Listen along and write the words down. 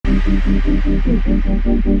What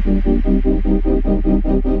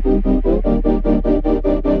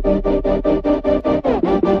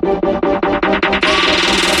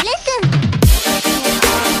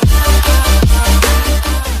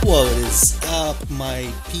is up, my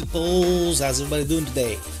peoples? How's everybody doing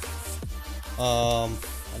today? I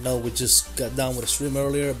know we just got done with a stream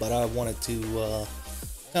earlier, but I wanted to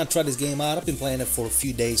kind of try this game out. I've been playing it for a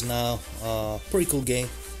few days now. Pretty cool game.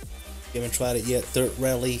 If you haven't tried it yet, Dirt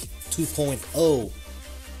Rally 2.0.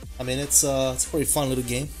 I mean, it's a pretty fun little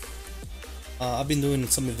game. I've been doing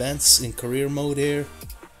some events in career mode here.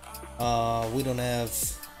 We don't have.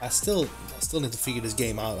 I still need to figure this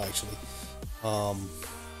game out actually. So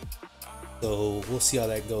we'll see how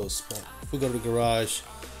that goes. But if we go to the garage,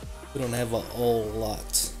 we don't have a whole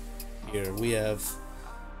lot here. We have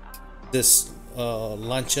this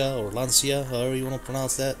Lancia or Lancia, however you want to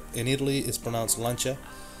pronounce that. In Italy, it's pronounced Lancia.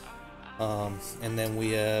 And then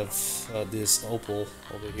we have this Opel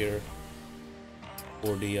over here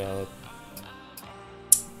for the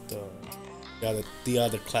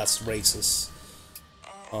other class races.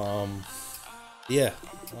 Yeah.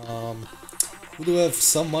 We do have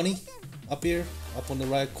some money up here, up on the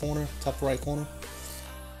right corner, top right corner.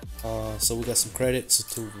 So we got some credits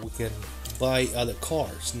so we can buy other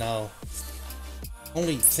cars. Now,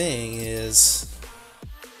 only thing is,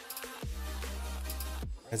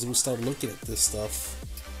 as we start looking at this stuff,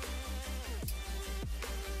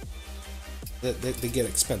 they get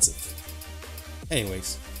expensive.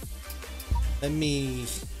 Anyways, let me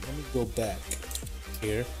go back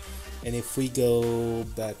here, and if we go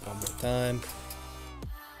back one more time,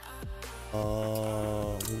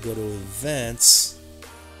 we'll go to events.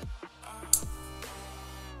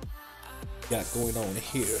 Got going on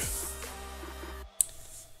here.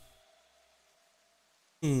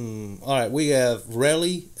 All right, we have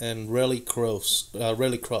rally and rally cross.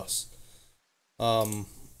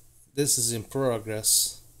 This is in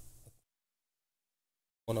progress.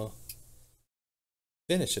 Wanna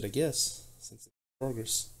finish it, I guess, since it's in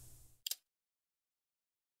progress.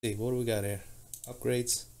 Let's see, what do we got here?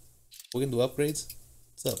 Upgrades. We can do upgrades.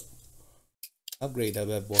 What's up? Upgrade that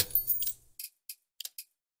bad boy.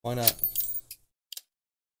 Why not?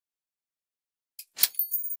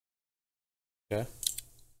 Okay.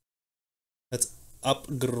 That's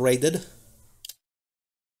upgraded.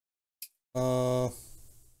 Repair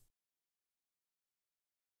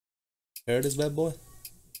this bad boy.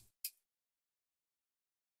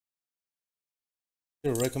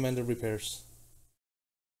 Here, recommended repairs.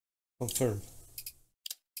 Confirm.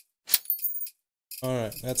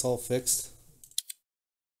 Alright, that's all fixed.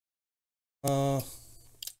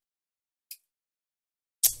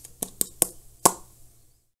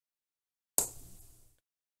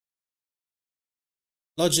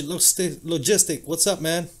 Logistic, what's up,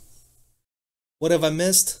 man? What have I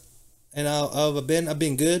missed? And I've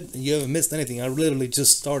been good. You haven't missed anything. I literally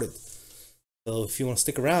just started. So if you want to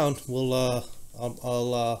stick around, we'll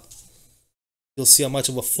you'll see how much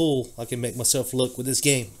of a fool I can make myself look with this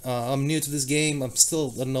game. I'm new to this game. I'm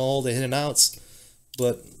still don't know all the in and outs,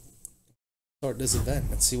 but start this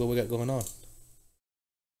event. Let's see what we got going on.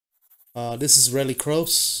 This is Rally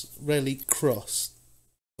Cross.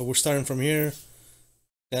 So we're starting from here.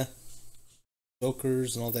 Yeah,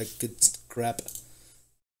 jokers and all that good crap.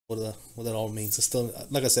 What that all means. It's still,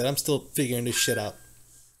 like I said, I'm still figuring this shit out.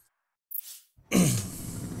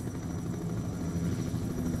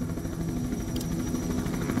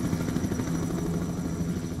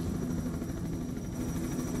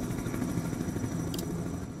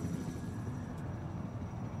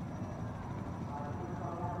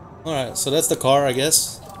 All right, so that's the car, I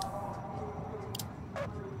guess.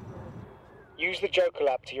 Use the Joker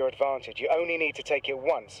lap to your advantage. You only need to take it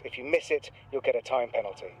once. If you miss it, you'll get a time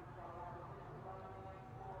penalty.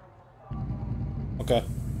 Okay.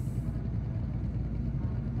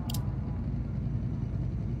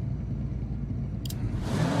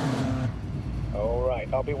 All right,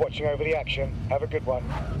 I'll be watching over the action. Have a good one.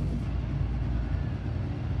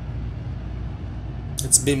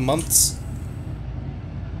 It's been months.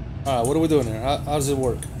 Alright, what are we doing here? How does it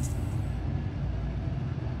work?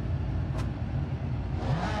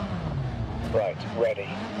 Right, ready.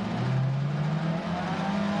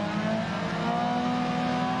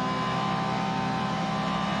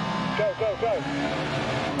 Go, go, go!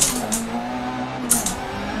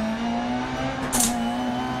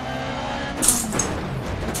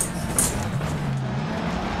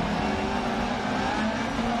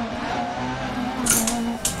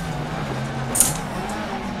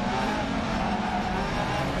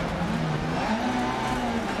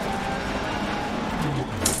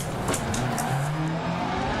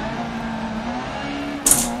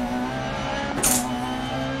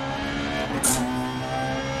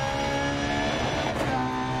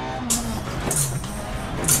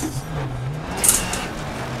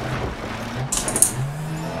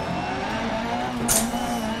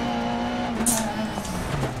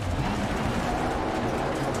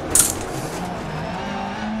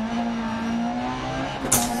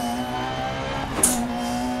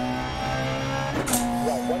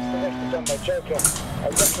 No Joker, I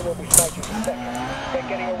reckon we'll be fighting for second. They're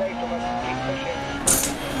getting away from us. Keep pushing.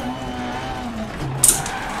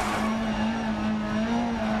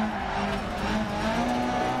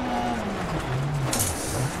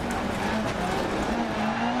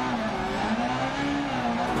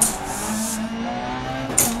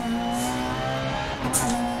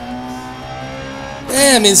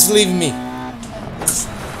 Damn, it's leaving me.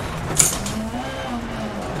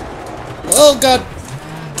 Oh God.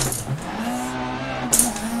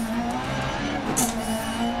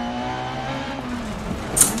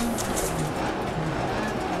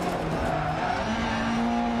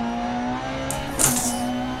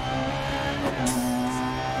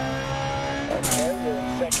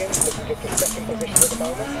 Looking good for second position at the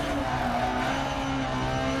moment.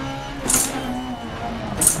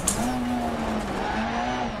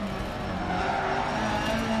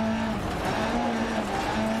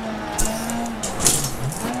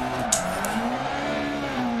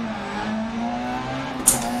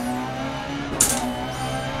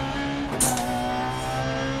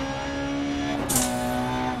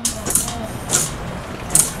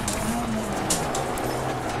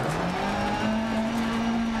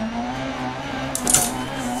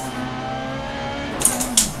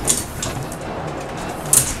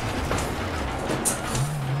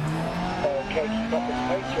 Okay, keep up this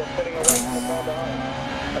pace, you're pulling away from the car behind.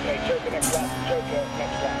 Okay, Joker next lap, Joker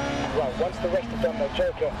next lap. Right, once the rest are done though,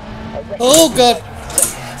 Joker, I reckon Oh God.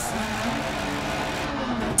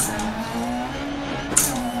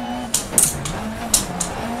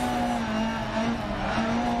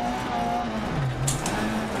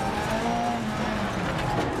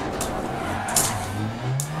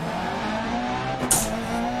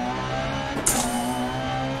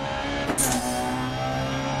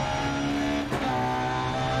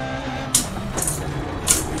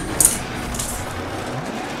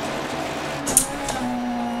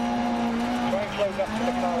 Close up to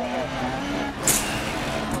the car ahead.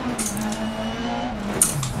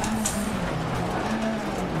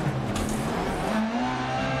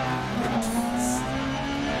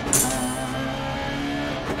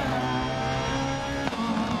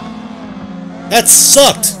 That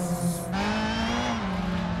sucked.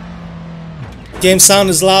 Game sound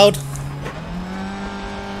is loud.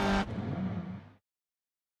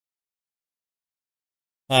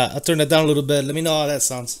 Alright, I'll turn it down a little bit. Let me know how that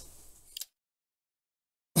sounds.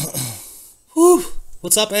 Whew.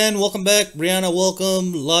 What's up, Ann? Welcome back. Brianna,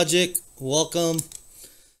 welcome. Logic, welcome.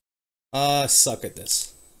 I suck at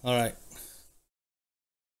this. Alright.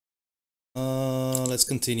 Let's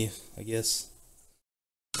continue, I guess.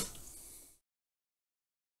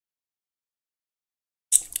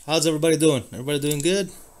 How's everybody doing? Everybody doing good?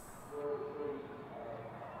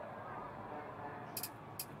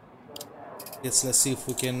 Yes, let's see if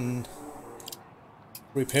we can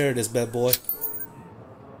repair this bad boy.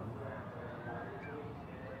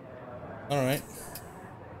 Alright.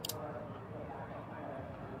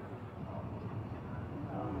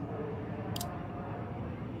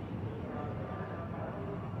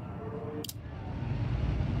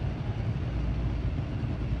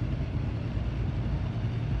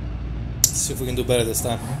 Let's see if we can do better this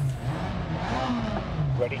time.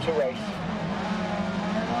 Ready to race.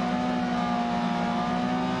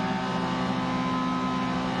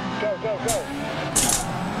 Go, go, go.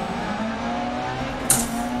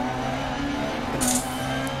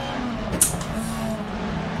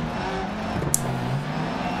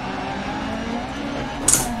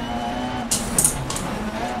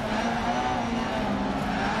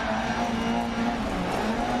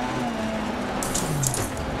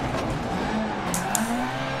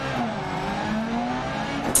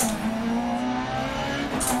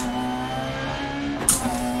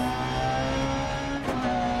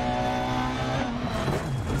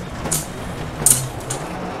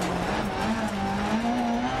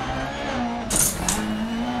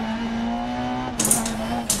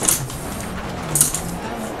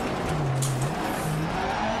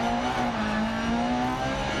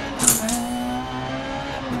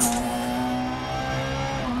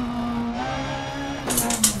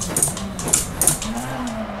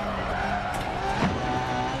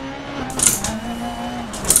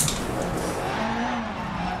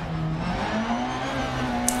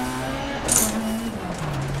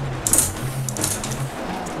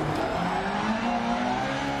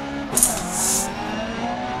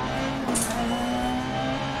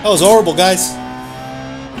 That was horrible, guys.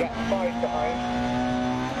 Get 5 behind.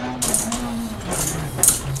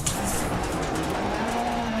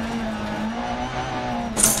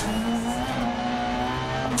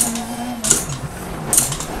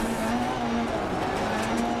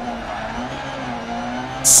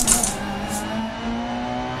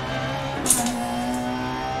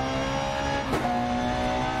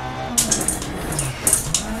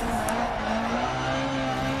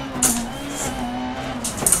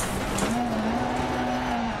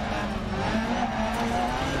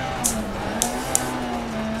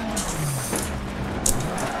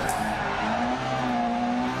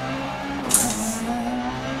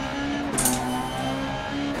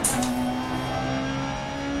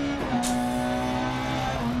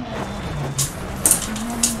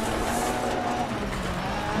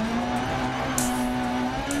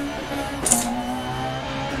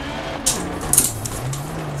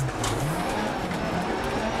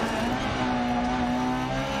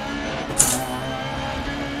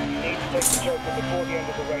 Joker before the end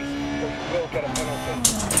of the race, or you will get a penalty.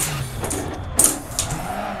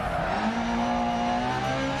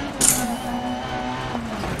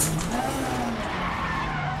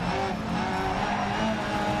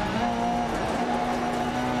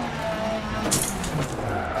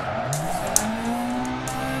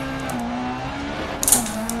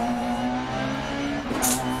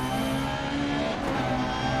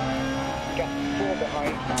 Gap 4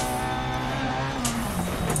 behind.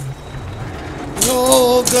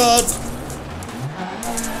 Oh God!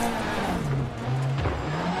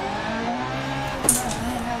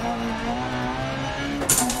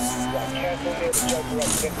 Right, careful near the Joker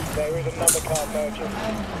exit. There is another car merging.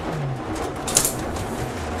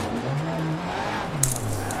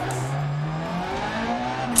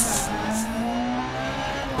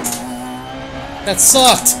 That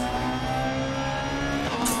sucked!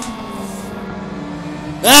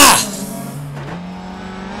 Ah!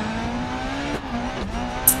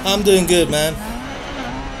 I'm doing good, man.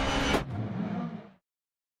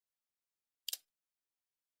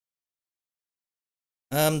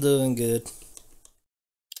 I'm doing good.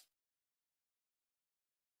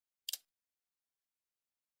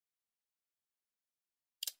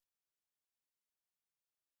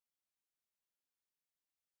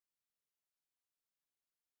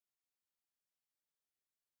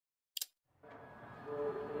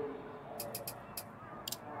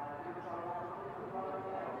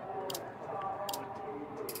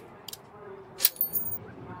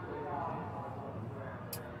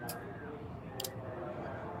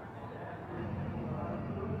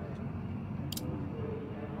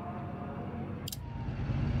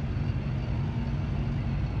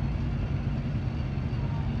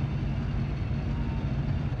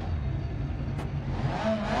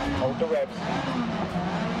 Hold the revs.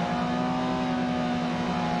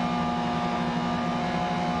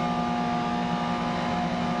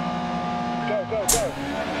 Go, go, go.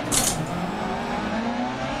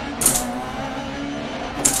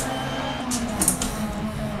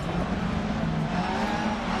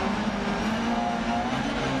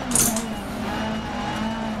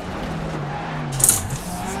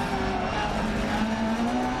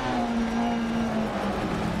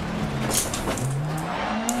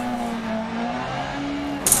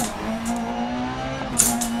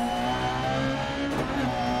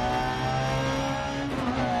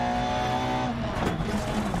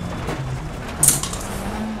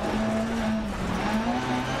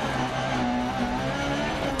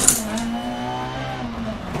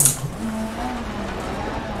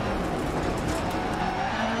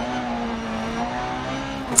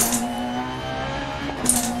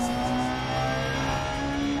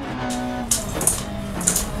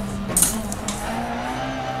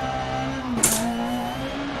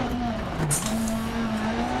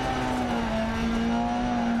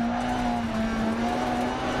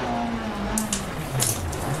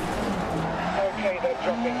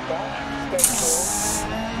 Dropping back, stay cool.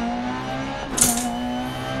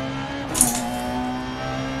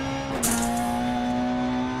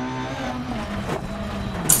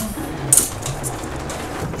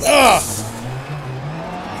 Ah!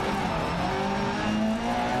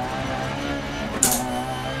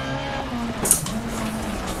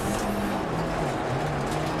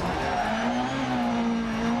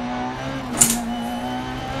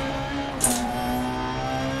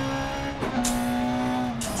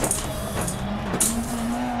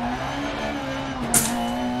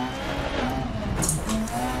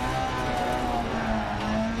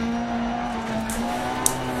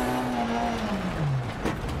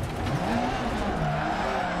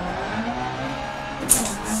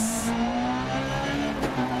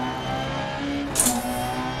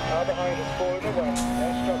 Behind is falling away.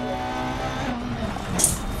 They're struggling.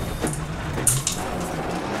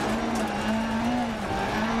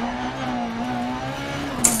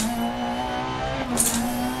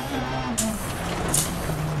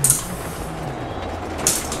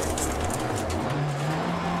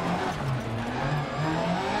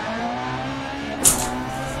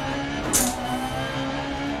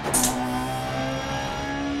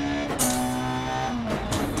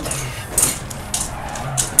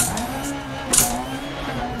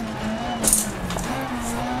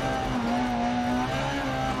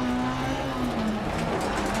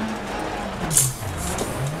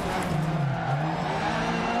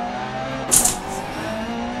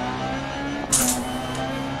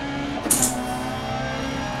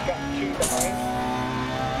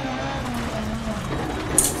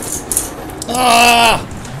 Ah!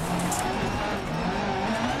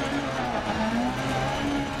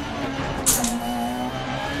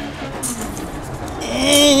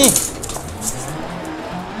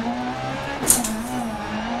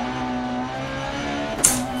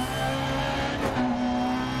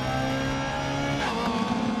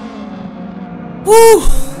 Woo!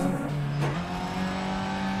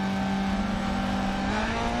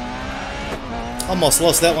 Almost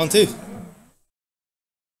lost that one too.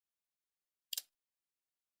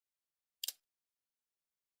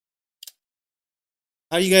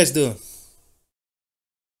 How you guys doing?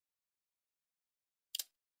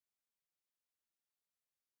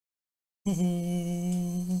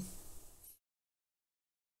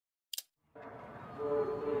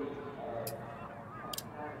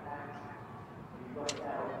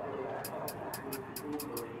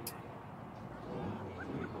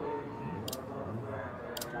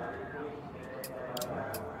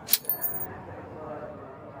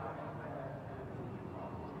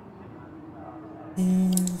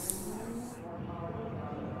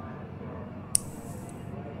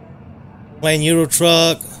 Playing Euro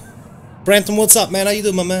Truck. Branton, what's up, man? How you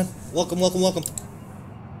doing, my man? Welcome, welcome, welcome.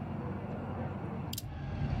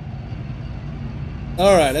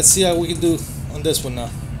 Alright, let's see how we can do on this one now.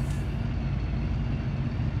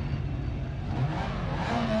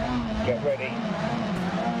 Get ready.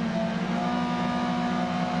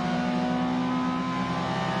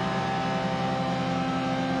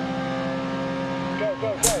 Go,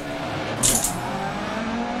 go, go.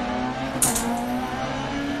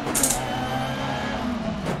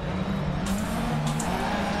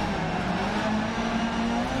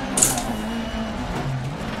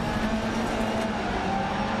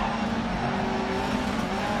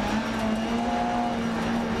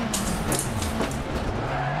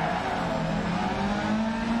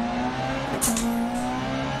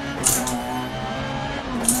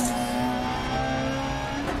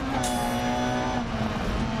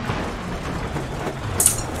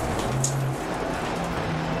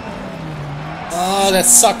 Oh, that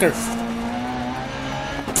sucker.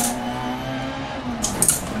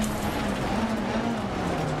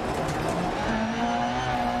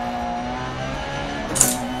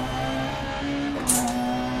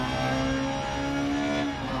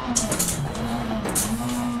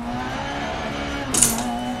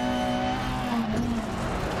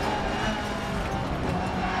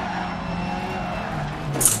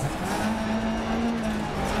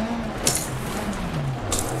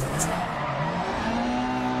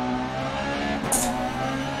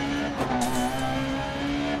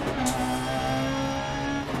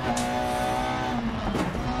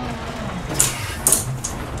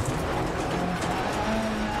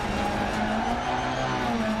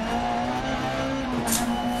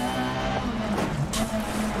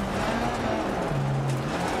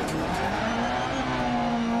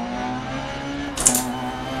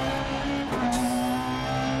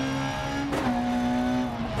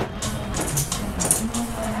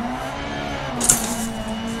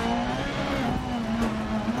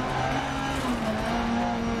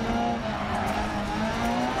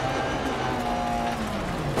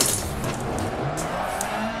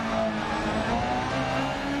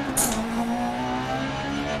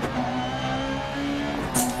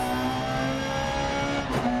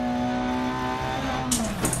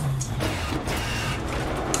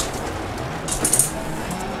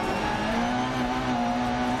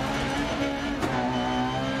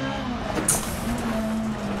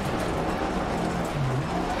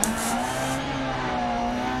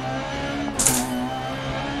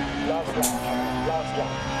 Last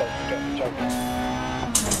lap, don't forget the joker.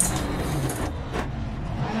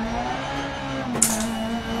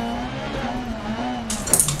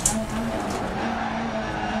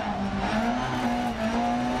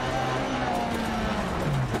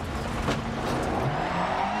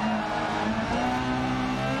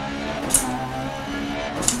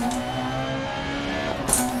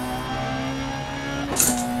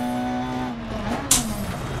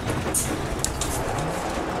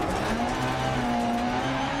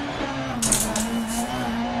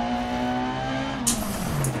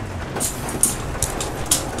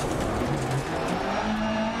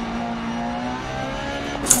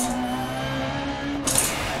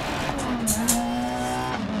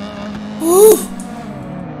 Woo!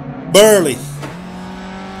 Burley.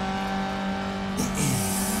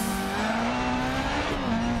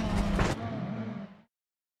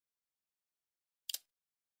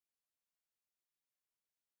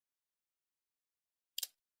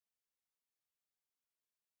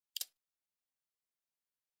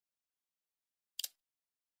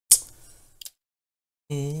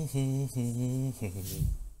 Then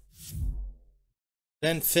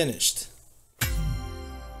finished.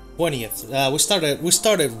 20th. We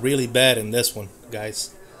started really bad in this one,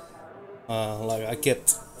 guys. Like I kept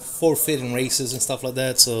forfeiting races and stuff like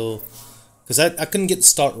that, so because I couldn't get the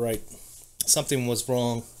start right. Something was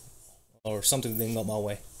wrong, or something didn't go my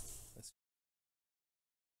way.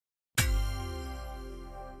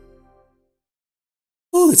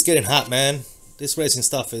 Ooh, it's getting hot, man. This racing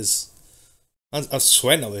stuff is... I'm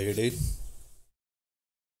sweating over here, dude.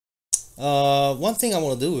 One thing I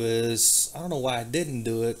want to do is... I don't know why I didn't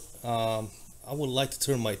do it. I would like to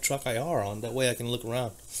turn my TrackIr on. That way I can look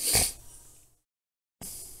around.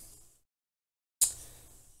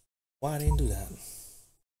 Why I didn't do that?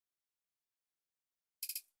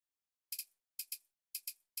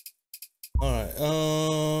 Alright,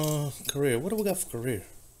 career. What do we got for career?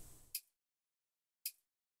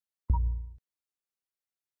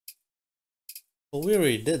 Well, we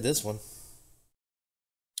already did this one.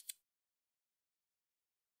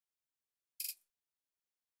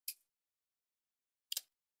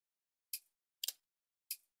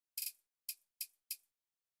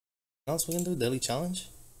 What else we can do? Daily challenge?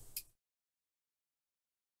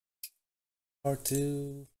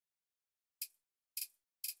 R2.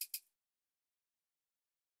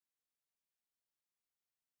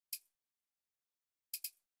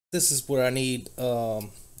 This is where I need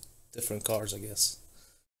different cars, I guess.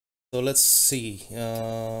 So let's see.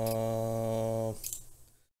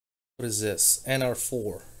 What is this?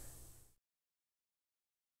 NR4.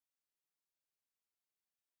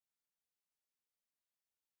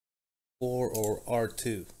 Or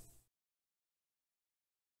R2.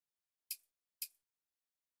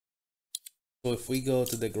 So if we go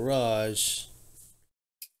to the garage,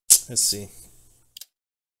 let's see.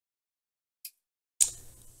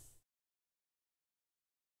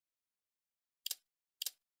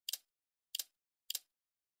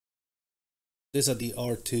 These are the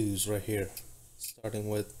R2s right here, starting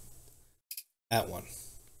with that one.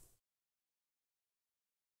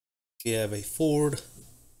 We have a Ford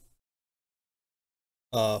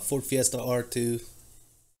Fiesta R2,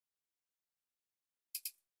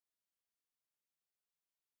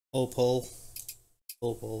 Opel.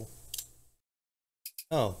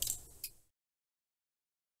 Oh,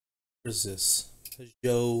 where's this?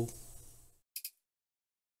 Peugeot.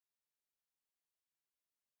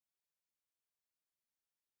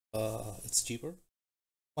 It's cheaper.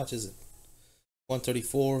 How much is it?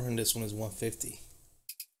 134, and this one is 150.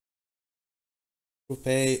 We'll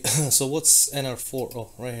pay. So what's NR4?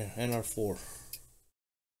 Oh, right here, NR4.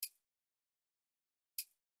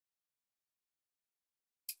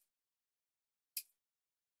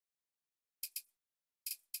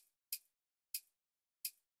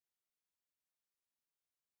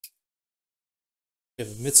 We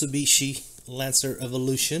have a Mitsubishi Lancer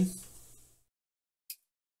Evolution.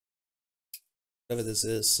 Whatever this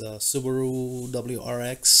is, Subaru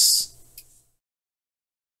WRX.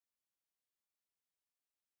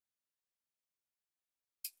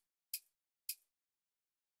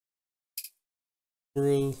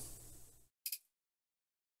 Subaru,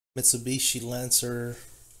 Mitsubishi Lancer.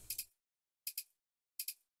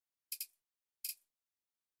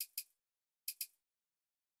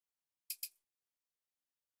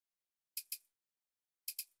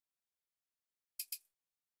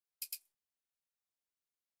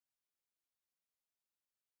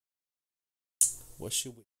 What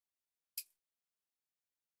should we?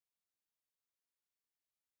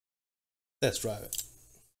 Let's drive it.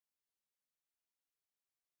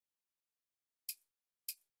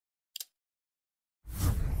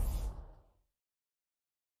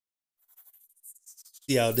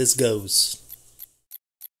 See how this goes.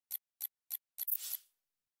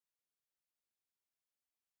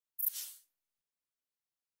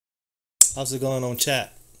 How's it going on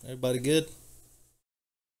chat? Everybody good?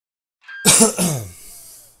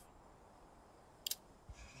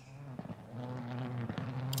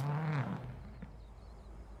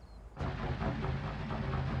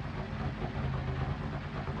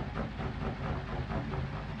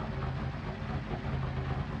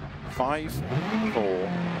 5,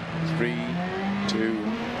 4, 3, 2,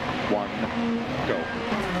 1, go.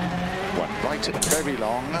 One right and very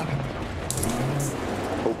long.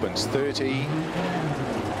 Opens 30.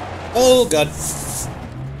 Oh God.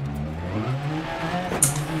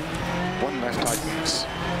 One left tightens.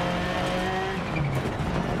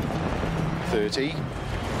 30.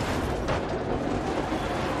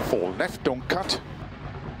 4 left, don't cut.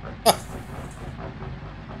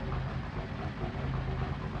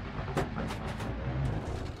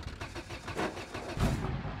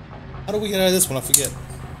 How do we get out of this one? I forget.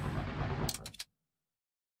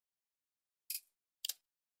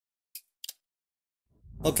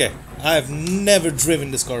 Okay, I've never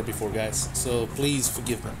driven this car before, guys, so please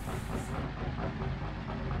forgive me.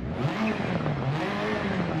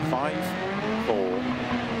 5, 4,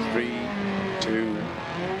 3, 2,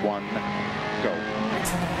 1, go.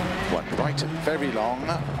 One right, very long.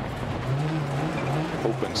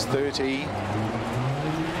 Opens 30.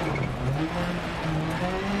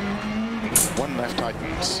 One left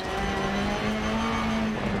tightens.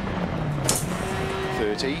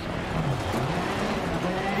 30.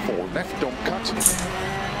 4 left, don't cut.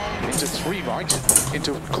 Into 3 right.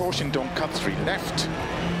 Into caution, don't cut. 3 left.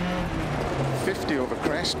 50 over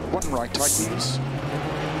crest. 1 right tightens.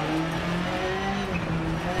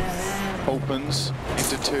 Opens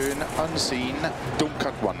into turn unseen. Don't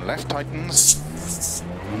cut. 1 left tightens.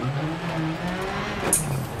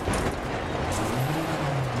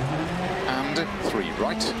 And 3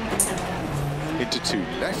 right. Into 2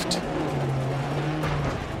 left.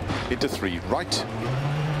 Into 3 right.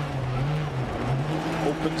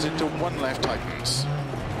 Opens into 1 left tightens.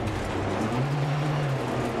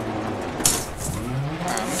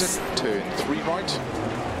 And turn 3 right.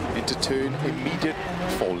 Into turn immediate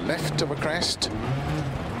 4 left of a crest.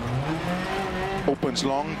 Opens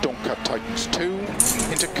long, don't cut, tightens 2.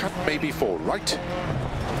 Into cut maybe 4 right.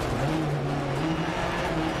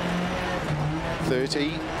 30.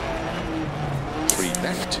 3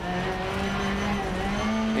 left.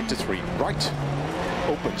 Into 3 right.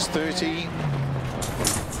 Opens 30.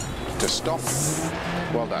 To stop.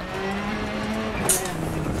 Well done.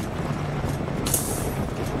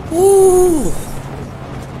 Woo!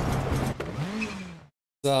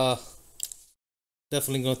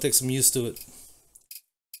 Definitely gonna take some used to it.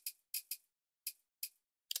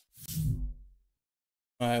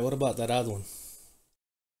 Alright, what about that other one?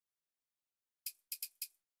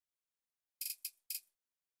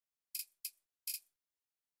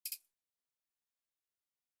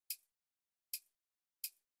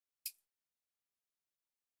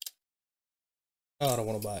 Oh, I don't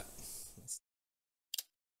want to buy it.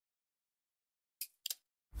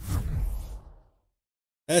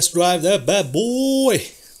 Let's drive that bad boy.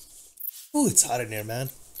 Oh, it's hot in there,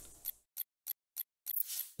 man.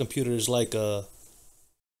 Computer is like a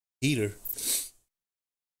heater.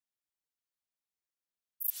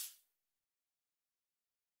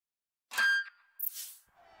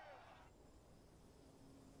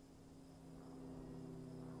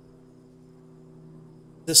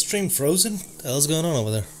 Is the stream frozen? What the hell's going on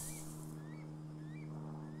over there?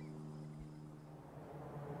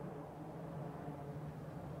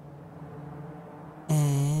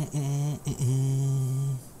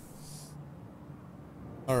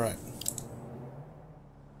 All right.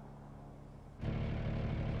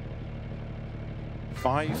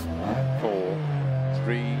 Five, 4,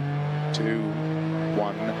 3, 2,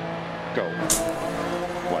 1, go.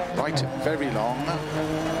 1 right, very long.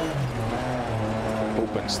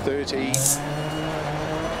 Opens 30.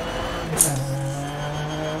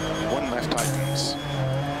 1 left tightens.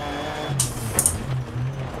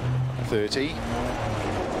 30.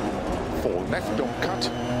 4 left, don't cut.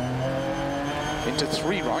 Into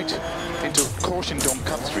 3 right. Into caution, don't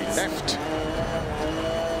cut. 3 left.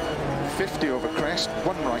 50 over crest.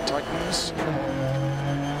 1 right tightens.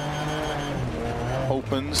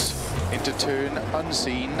 Opens into turn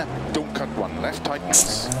unseen. Don't cut. 1 left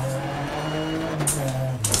tightens.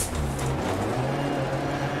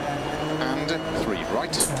 And 3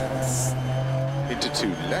 right. Into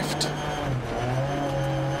 2 left.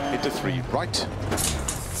 Into 3 right.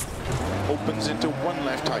 Opens into 1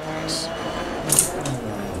 left tightens.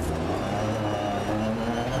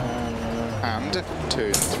 And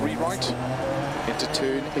turn 3 right. Into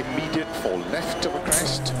turn immediate 4 left of a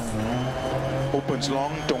crest. Opens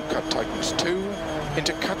long, don't cut, tightens 2.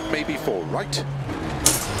 Into cut maybe 4 right.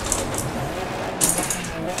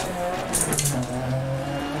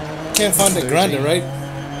 Can't find the grinder, right?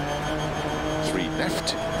 3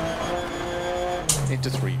 left. Into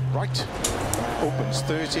 3 right. Opens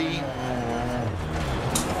 30.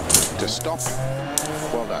 To stop.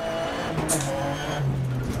 Well done.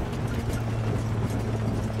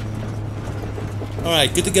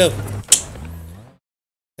 Alright, good to go.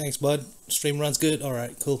 Thanks, bud. Stream runs good.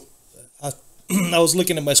 Alright, cool. I was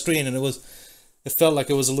looking at my screen and it felt like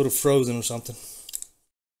it was a little frozen or something.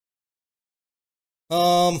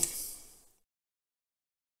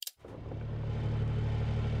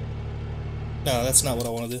 No, that's not what I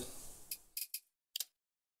want to do.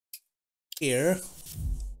 Here.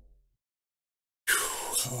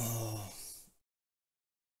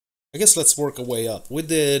 I guess let's work our way up. We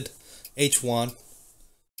did H1.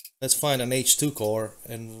 Let's find an H2 car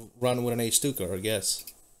and run with an H2 car, I guess.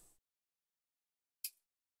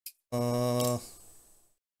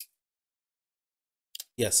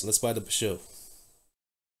 Yes, let's buy the Peugeot.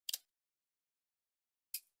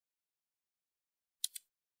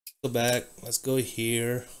 Go back, let's go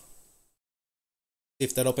here. See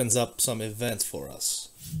if that opens up some events for us.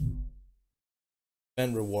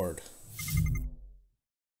 Event reward.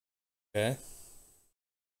 Okay.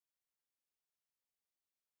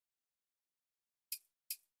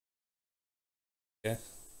 Okay.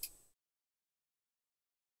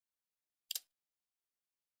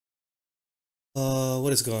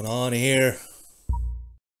 What is going on here?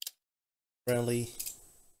 Rally.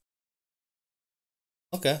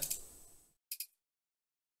 Okay.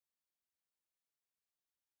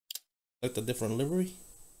 Like the different livery.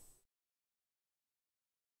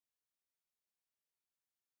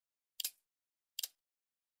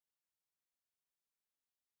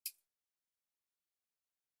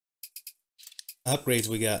 Upgrades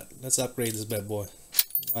we got. Let's upgrade this bad boy.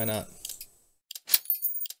 Why not?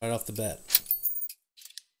 Right off the bat.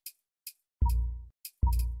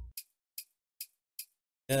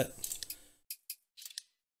 Yeah.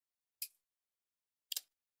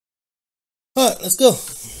 Alright, let's go.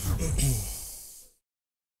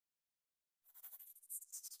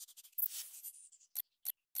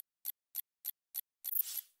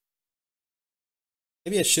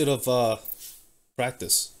 Maybe I should have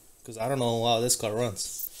practiced, because I don't know how this car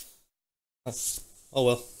runs. Oh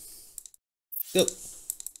well. Go.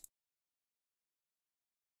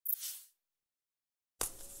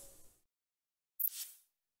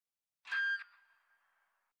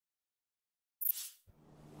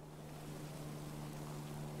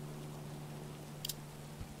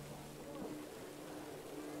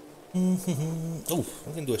 Oh,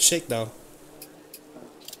 I can do a shakedown.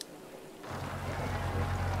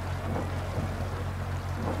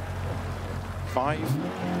 Five,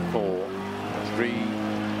 4, 3,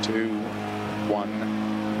 2,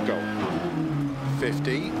 1, go.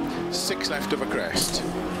 50, 6 left of a crest.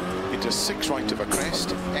 Into 6 right of a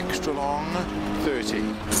crest, extra long, 30.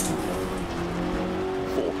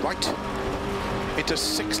 4 right. Into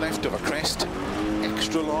 6 left of a crest,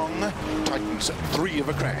 extra long, tightens 3 of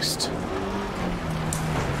a crest.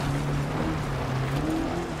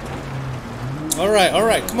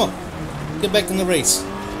 Alright, come on. Get back in the race.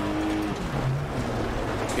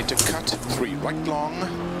 Into cut, 3 right long,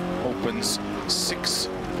 opens 6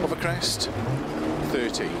 of a crest,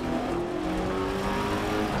 30.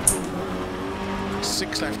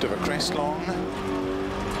 6 left of a crest long.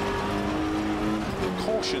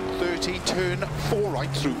 Caution, 30, turn 4 right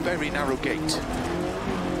through very narrow gate.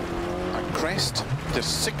 And crest, to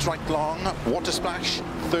 6 right long, water splash,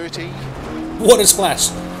 30. Water splash!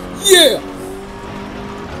 Yeah!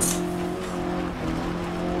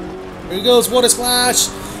 There he goes, water splash!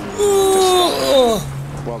 Ooh.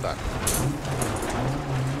 Well done.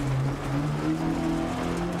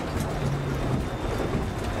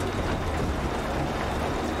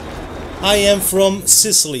 I am from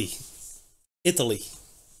Sicily, Italy.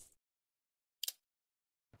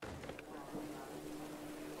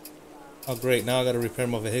 Oh great, now I gotta repair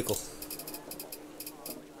my vehicle.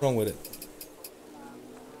 What's wrong with it?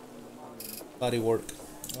 Body work.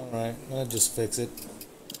 Alright, I'll just fix it.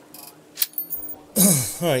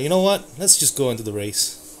 Alright, you know what? Let's just go into the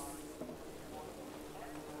race.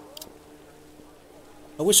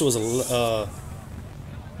 I wish it was a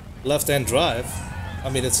left-hand drive. I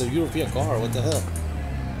mean, it's a European car, what the hell?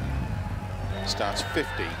 Starts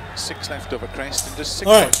 50, 6 left of a crest, into 6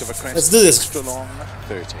 All right, right of a crest. let's do this. Extra long,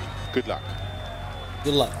 30. Good luck.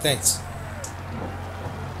 Good luck, thanks.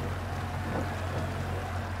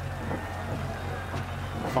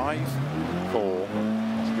 Five, 4,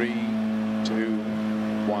 3, 2,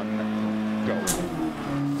 1, go.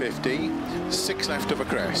 50, 6 left of a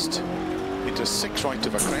crest. Into 6 right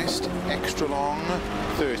of a crest, extra long,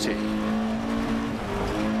 30.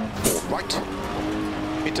 4 right.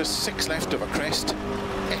 Into 6 left of a crest,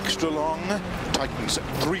 extra long, tightens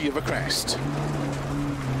 3 of a crest.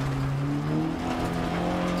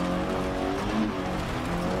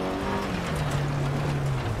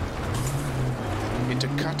 Into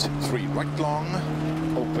cut, 3 right long,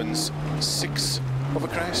 opens 6 of a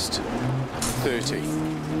crest, 30.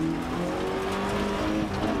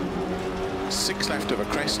 6 left of a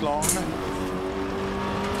crest long.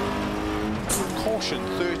 Caution,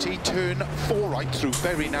 30, turn 4 right through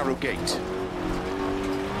very narrow gate.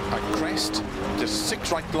 At crest, to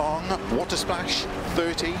 6 right long, water splash,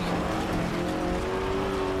 30.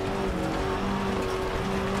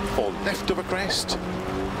 4 left of a crest.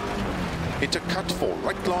 into cut 4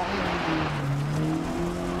 right long,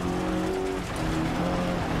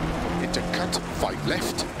 into cut 5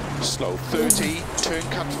 left, slow 30, turn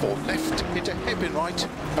cut 4 left, into hairpin right,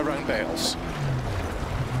 around bales.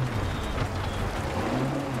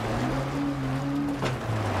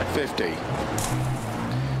 At 50,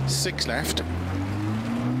 6 left,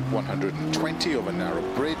 120 over narrow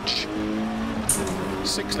bridge,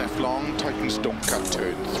 6 left long, tightens don't cut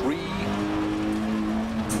turn 3,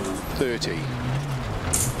 30.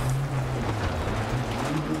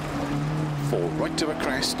 4 right of a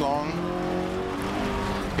crest long,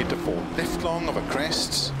 into 4 left long of a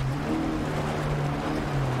crest,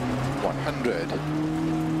 100.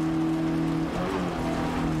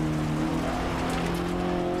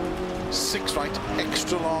 6 right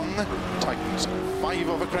extra long, tightens 5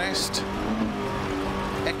 of a crest,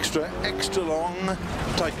 extra long,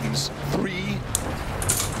 tightens 3,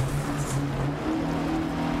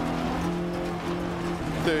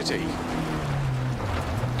 30.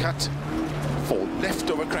 Cut 4 left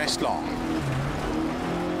over crest long.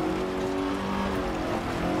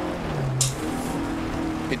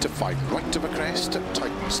 Into 5 right of a crest,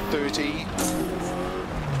 tightens 30.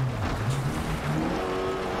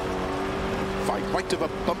 5 right of a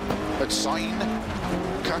bump at sign.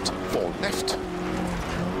 Cut 4 left.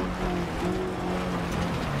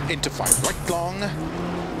 Into 5 right long.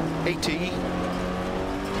 80.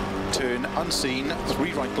 Turn unseen,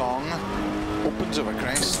 3 right long, opens of a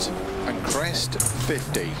crest, and crest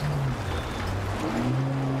 50.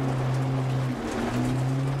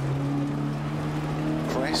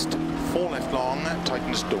 Crest, 4 left long,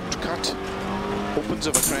 tightens don't cut, opens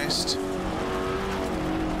of a crest,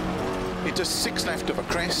 into 6 left of a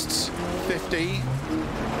crest, 50.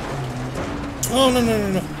 Oh,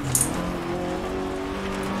 no.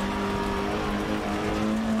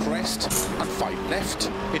 Crest and 5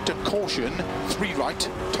 left, into caution, 3 right,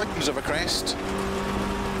 tightens of a crest,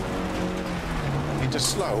 into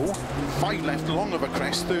slow, 5 left long of a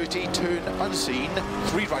crest, 30, turn unseen,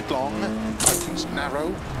 3 right long, tightens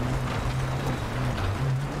narrow,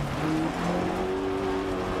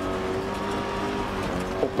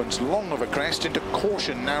 opens long of a crest, into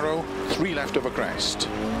caution narrow, 3 left of a crest,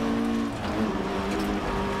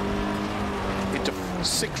 into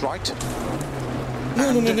 6 right,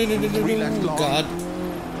 No. 3 left long. God.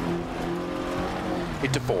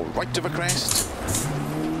 Into 4 right of a crest.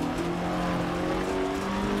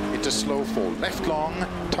 Into slow 4 left long.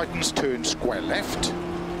 Tightens turn square left.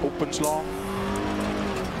 Opens long.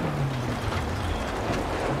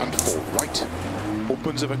 And 4 right.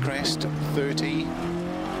 Opens of a crest. 30.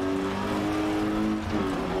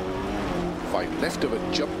 5 left of a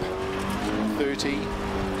jump. 30.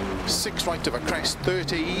 6 right of a crest,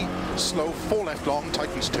 30, slow 4 left long,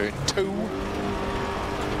 tightens turn 2,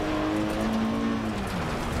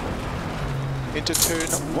 into turn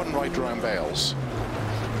 1 right around bales,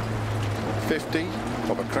 50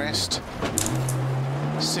 of a crest,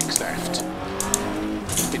 6 left,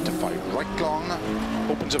 into 5 right long,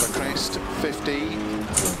 opens of a crest, 50,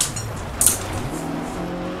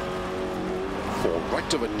 4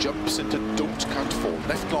 right of a jumps into don't cut 4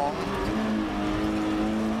 left long,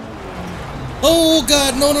 Oh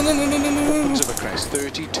God, no. opens of a crest,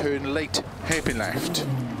 30, turn late, hairpin left.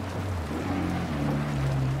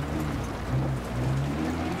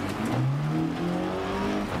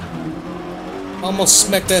 Almost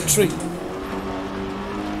smacked that tree.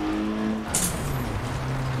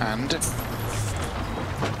 And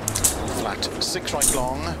flat, 6 right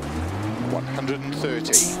long,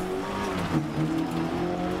 130.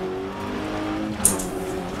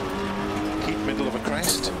 Keep middle of a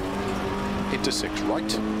crest. Into 6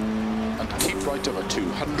 right, and keep right over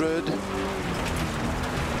 200.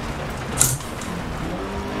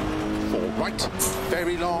 4 right,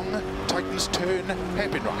 very long, tightens turn,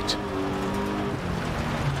 hairpin right.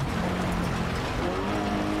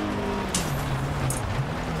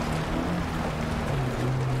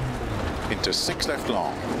 Into 6 left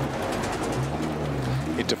long.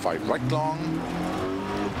 Into 5 right long.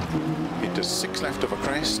 Into 6 left of a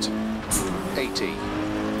crest, 80.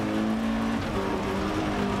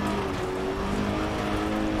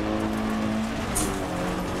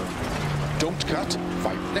 Don't cut,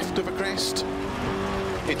 5 left of a crest,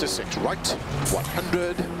 into 6 right,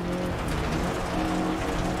 100,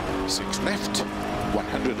 6 left,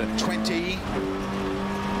 120,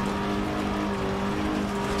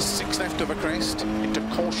 6 left of a crest, into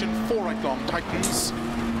caution, 4 right long, tightens,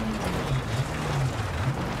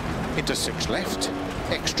 into 6 left,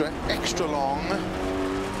 extra long,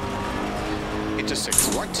 into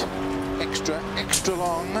 6 right, extra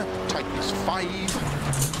long, tightens 5,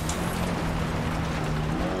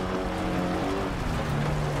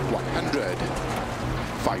 100.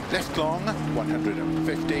 5 left long,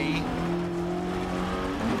 150.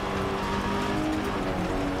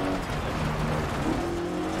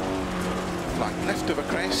 Flat left of a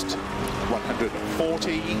crest,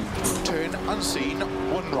 140. Turn unseen,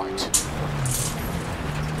 1 right.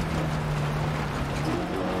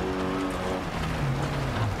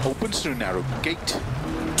 Opens through narrow gate,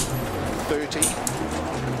 30.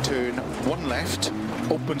 Turn 1 left,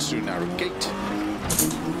 opens through narrow gate.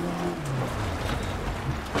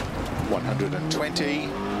 120.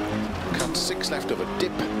 Cut 6 left of a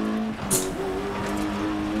dip.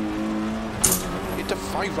 Into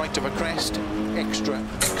 5 right of a crest, extra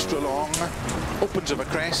long. Opens of a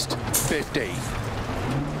crest, 50.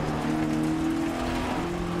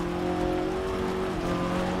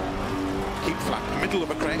 Keep flat middle of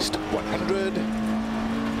a crest, 100.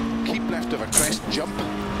 Keep left of a crest, jump,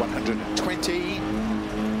 120.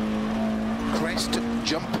 Crest,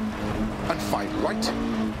 jump, and 5 right.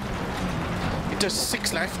 Into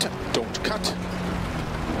 6 left, don't cut.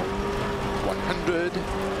 100.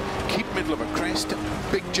 Keep middle of a crest,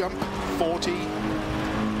 big jump, 40.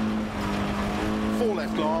 4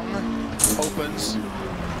 left long, opens.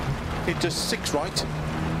 Into 6 right,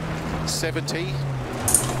 70.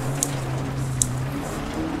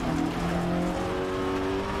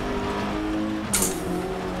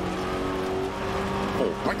 4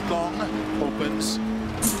 right long, opens.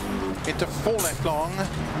 Into 4 left long,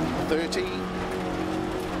 30.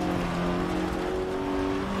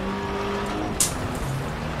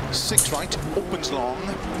 6 right, opens long.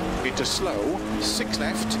 Into slow, 6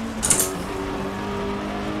 left.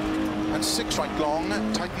 And 6 right long,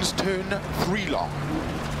 tightens turn, 3 long.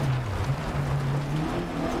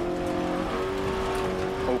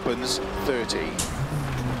 Opens, 30.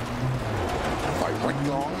 5 right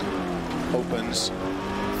long, opens,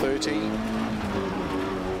 30.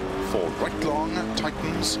 4 right long,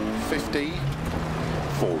 tightens, 50.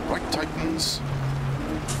 4 right tightens.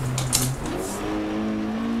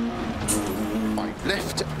 5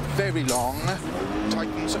 left, very long,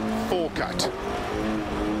 tightens, 4 cut.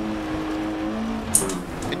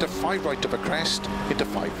 Into 5 right of a crest, into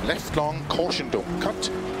 5 left long, caution don't cut,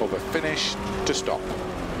 over finish to stop.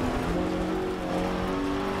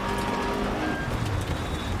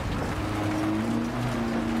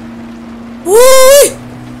 Woo!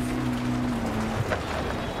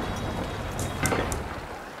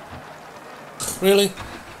 Really?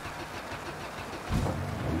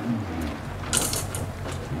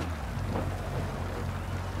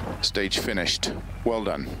 Stage finished. Well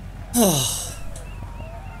done.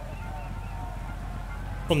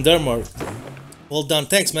 From Denmark. Well done.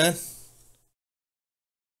 Thanks, man.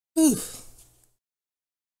 Whew.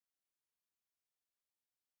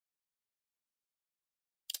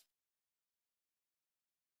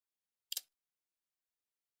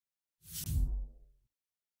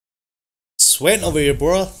 Sweating over here,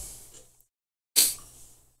 bro.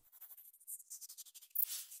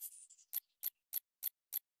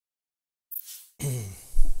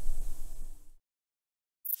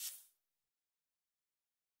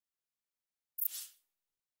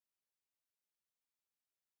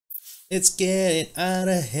 It's getting out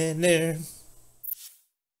of hand there.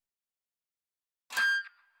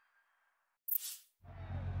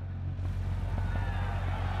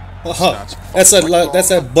 Oh, that's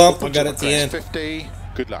a bump I got at the end. 50.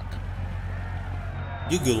 Good luck.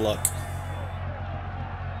 You good luck.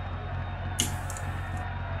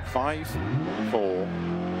 5, 4,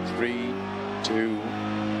 3, 2,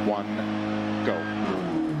 1, go.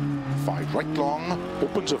 5 right long,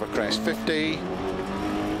 opens over crest, 50.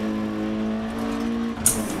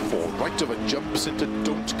 4 right of a jumps into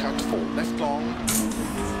don't cut, 4 left long.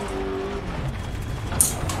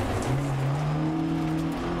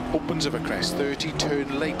 Opens of a crest, 30,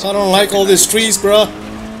 turn late. I don't like all these trees, bro.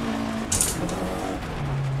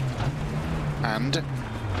 And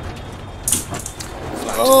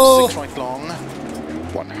flat, oh. 6 right long,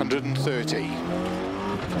 130.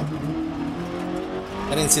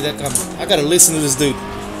 I didn't see that coming. I gotta listen to this dude.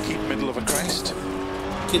 Keep middle of a crest.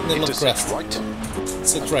 Keep middle of a crest. 6 right.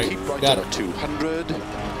 6 right. Keep right Got of it. 200.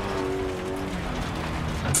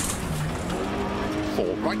 4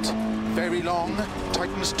 right, very long,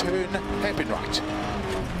 tightens turn, hairpin right.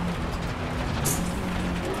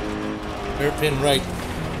 Hairpin right.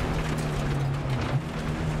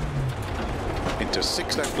 Into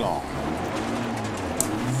 6 left long.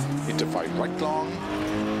 Into 5 right long.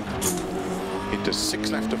 Into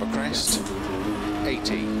 6 left of a crest.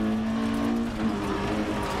 80.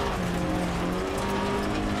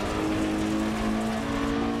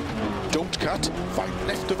 Don't cut. 5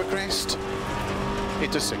 left of a crest.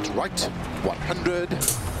 into 6 right, 100.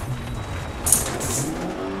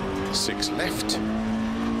 6 left,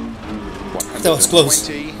 120. That was close.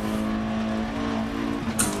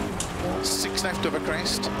 6 left over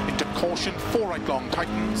crest, into caution, 4 right long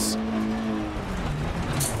tightens.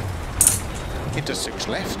 Into 6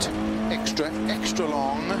 left, extra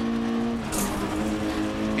long.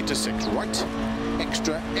 Into 6 right,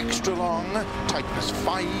 extra long, tightens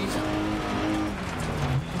 5.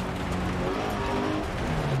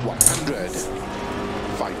 100.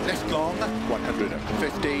 5 left long,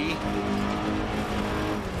 150.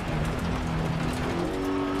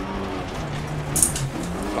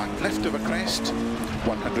 Flat left over crest,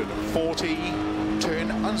 140.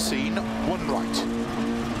 Turn unseen, 1 right.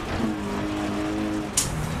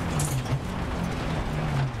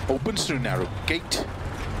 Opens through narrow gate.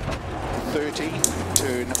 30,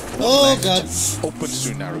 turn 1 left. God. Opens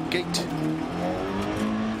through narrow gate.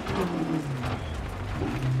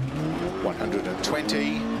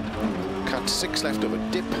 120. Cut 6 left over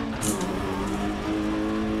dip.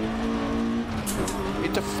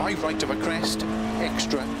 Into 5 right over crest.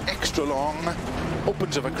 Extra long.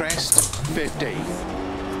 Opens over crest. 50.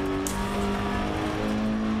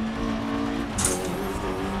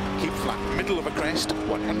 Keep flat middle of a crest.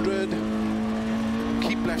 100.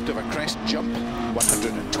 Keep left of a crest, jump,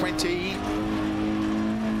 120.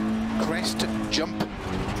 Crest, jump,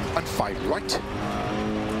 and 5 right.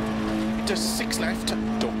 Into 6 left,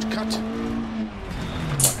 don't cut.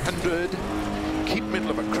 100. Keep middle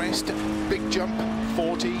of a crest, big jump,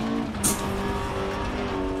 40.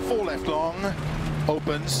 4 left long,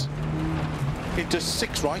 opens. Into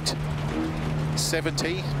 6 right,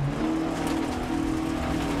 70.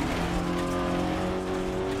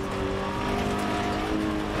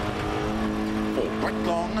 4 right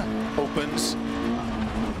long, opens.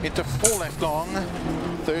 Into 4 left long,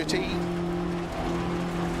 30.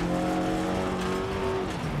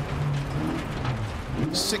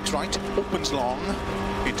 6 right, opens long.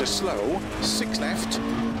 Into slow, 6 left.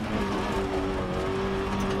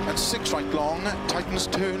 And 6 right long, tightens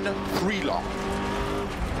turn, 3 long.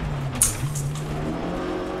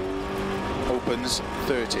 Opens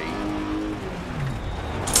 30.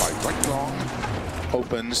 5 right long,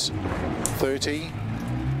 opens 30.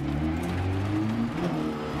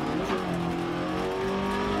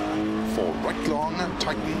 4 right long,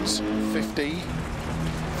 tightens 50.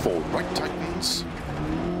 4 right tightens.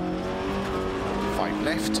 5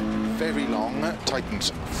 left, very long,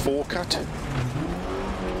 tightens 4 cut.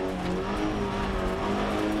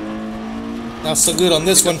 Not so good on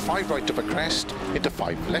this Into one. 5 right of a crest, into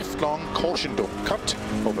 5 left long, caution don't cut,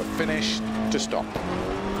 over finish to stop.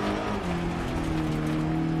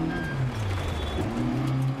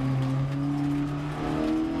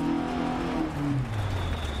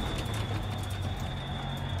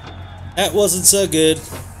 That wasn't so good.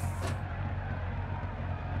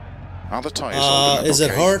 Are the tyres is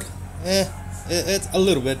it hard? It's a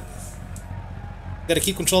little bit. Gotta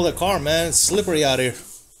keep control of that car, man. It's slippery out here.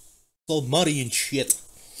 It's all muddy and shit.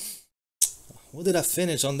 What did I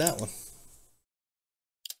finish on that one?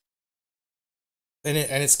 And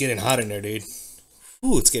it's getting hot in there, dude.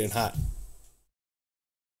 Ooh, it's getting hot.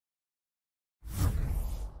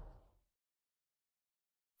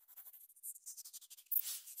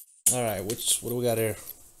 All right, what do we got here?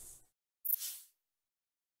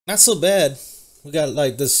 Not so bad. We got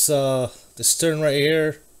like this this turn right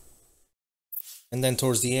here, and then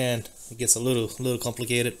towards the end it gets a little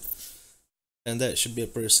complicated, and that should be a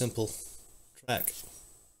pretty simple track.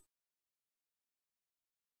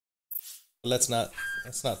 But let's not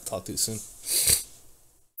talk too soon.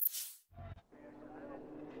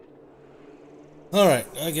 All right,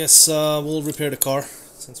 I guess we'll repair the car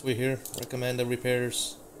since we're here. Recommended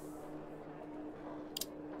repairs.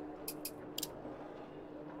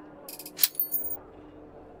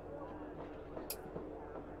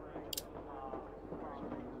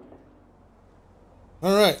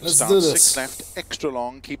 All right, let's do this. 6 left, extra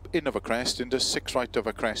long, keep in of a crest, into 6 right of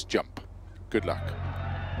a crest, jump. Good luck.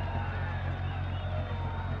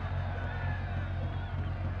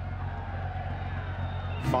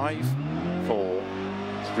 Five, 4,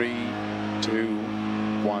 3, 2,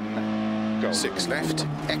 1, go. 6 left,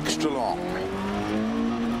 extra long.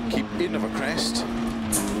 Keep in of a crest,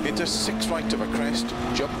 into 6 right of a crest,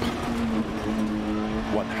 jump.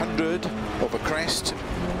 100 over crest,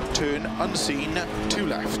 turn unseen, 2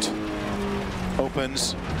 left.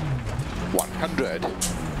 Opens 100.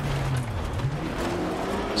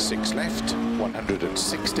 6 left,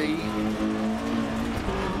 160.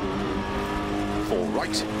 4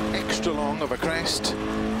 right, extra long over crest,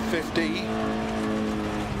 50.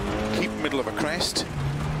 keep middle of a crest.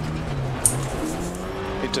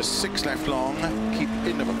 Into 6 left long, keep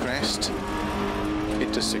in of a crest.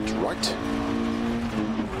 Into 6 right.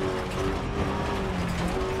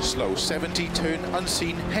 Slow 70, turn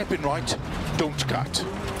unseen, hairpin right, don't cut.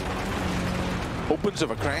 Opens of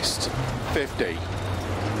a crest, 50.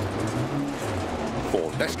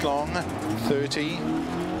 4 left long, 30.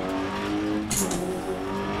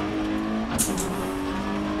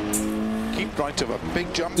 Keep right of a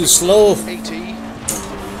big jump. Too slow. 80.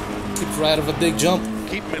 Keep right of a big jump.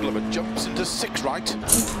 Keep middle of a jumps into 6 right.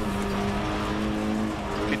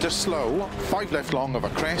 Into slow, 5 left long of a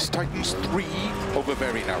crest, tightens 3 over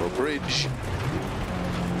very narrow bridge.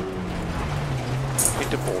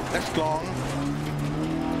 Into 4 left long.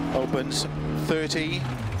 Opens 30.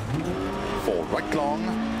 4 right long.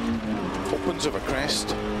 Opens of a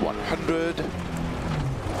crest, 100.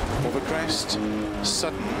 Over crest,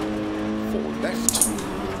 sudden, 4 left.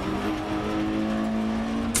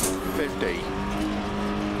 50.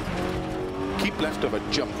 Keep left of a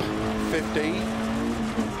jump, 50.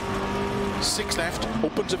 6 left,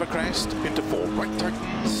 opens of a crest, into 4 right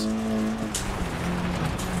tightens.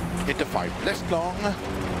 Into 5 left long,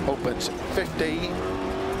 opens 50.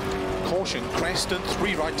 Caution crest and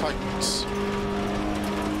 3 right tightens.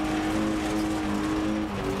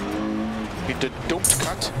 Into don't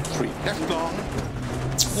cut, 3 left long.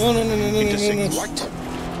 No. Into 6 right.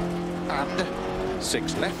 And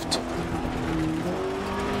 6 left.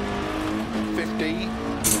 50.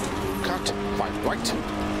 Cut, 5 right.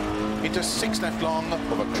 Into 6 left long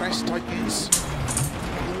over crest tightens.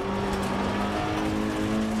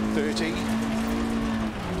 30.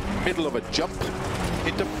 Middle of a jump.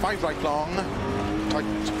 Into 5 right long.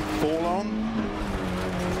 Tightens 4 long.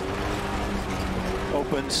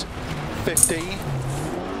 Opens 50.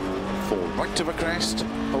 4 right of a crest.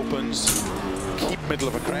 Opens. Keep middle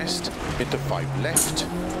of a crest. Into 5 left.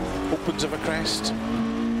 Opens of a crest.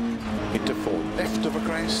 Into 4 left of a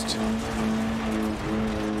crest.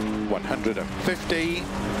 150.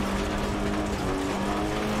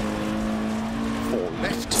 4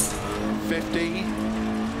 left. 50.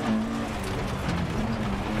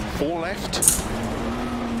 4 left.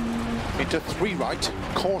 Into 3 right.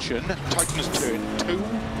 Caution. Tightens turn 2.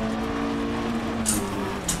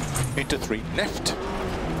 Into 3 left.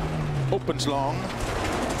 Opens long.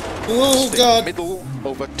 Oh, Stick God. middle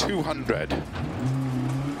over 200.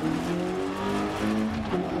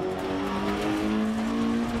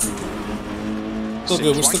 Still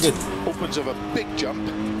good, we're still good. Opens of a big jump,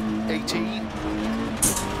 80.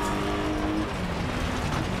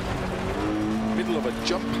 Middle of a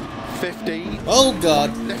jump, 50. Oh,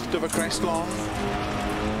 God. Left of a crest long.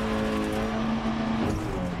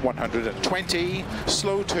 120.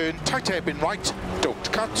 Slow turn, tight hairpin right,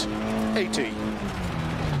 don't cut, 80.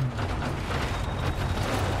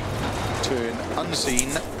 Turn unseen,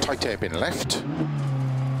 tight hairpin left,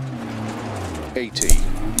 80.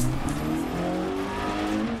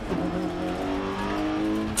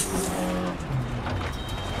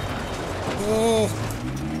 Oh.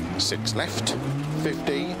 6 left,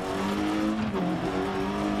 50.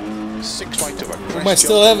 6 right of a crest. We might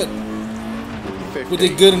still have it. 50. We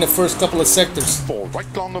did good in the first couple of sectors. 4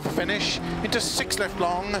 right long of a finish, into 6 left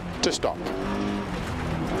long to stop.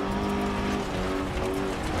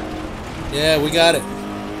 Yeah, we got it.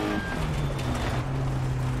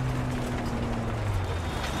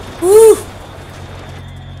 Woo!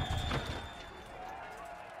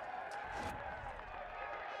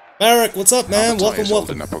 Merrick, what's up, man? Welcome,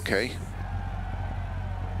 welcome. Up okay.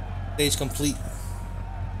 Stage complete.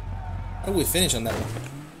 How did we finish on that one?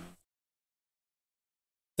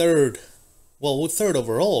 3rd. Well, we're 3rd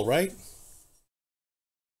overall, right?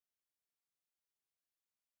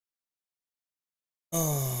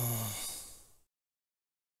 Oh.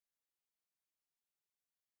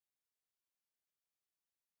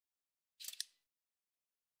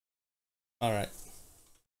 All right.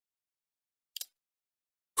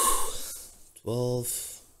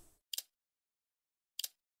 12.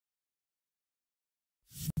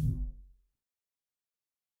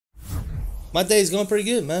 My day's going pretty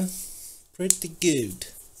good, man. Pretty good.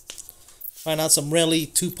 Find out some Rally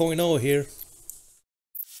 2.0 here.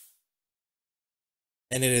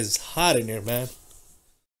 And it is hot in here, man.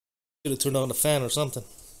 Should have turned on the fan or something.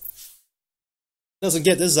 Doesn't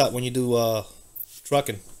get this out when you do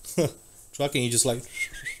trucking. Trucking, you just like...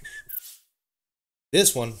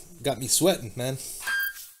 This one got me sweating, man.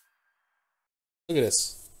 Look at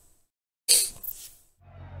this.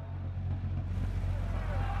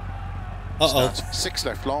 Uh-oh. 6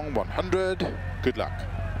 left long, 100. Good luck.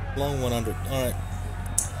 Long 100. All right.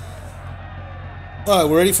 Alright,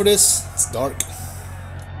 we're ready for this. It's dark.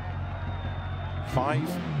 5,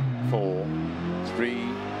 4, 3,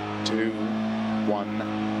 2,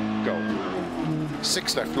 1, go.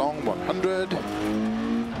 6 left long, 100.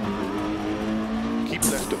 Keep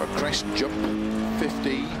left of a crest, jump,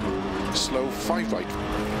 50. Slow, 5 right.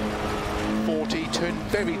 40, turn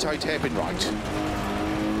very tight hairpin right.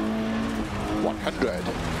 100.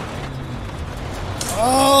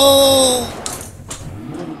 Oh!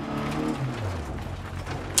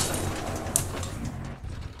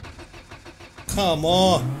 Come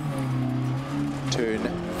on. Turn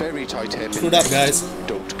very tight hairpin Screwed up, left. guys.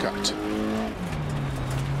 Don't cut.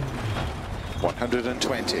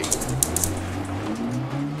 120.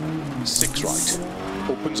 6 right.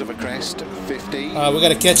 Opens of a crest, 50. We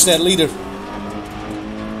gotta catch that leader.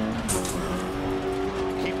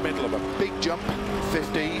 Keep middle of a big jump,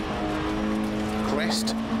 50.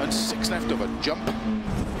 Crest, and 6 left of a jump.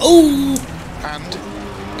 Oh! And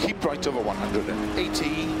keep right over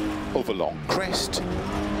 180. Over long crest.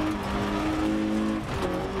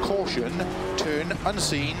 Caution, turn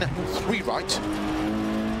unseen, 3 right.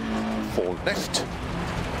 4 left.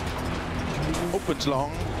 Opens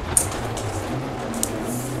long.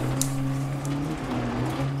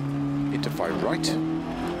 Into 5 right.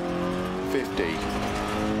 50.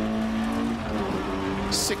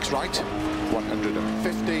 6 right.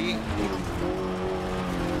 150.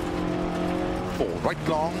 4 right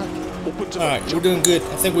long. Opens up. Alright, we're doing good.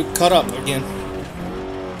 I think we caught up again.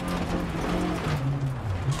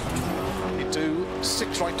 Into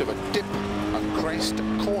 6 right of a dip and crest.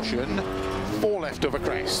 Caution. 4 left of a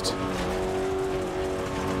crest.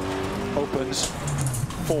 Opens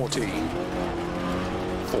 40.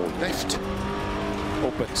 4 left.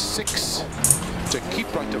 Opens 6 to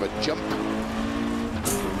keep right of a jump.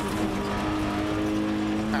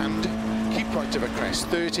 And keep right of a crest.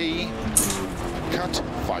 30. Cut,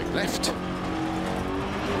 5 left,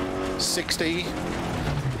 60,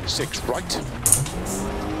 6 right,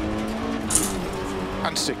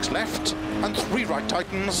 and 6 left, and 3 right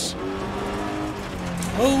tightens.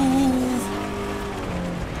 Oh!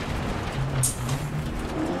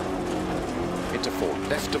 Into 4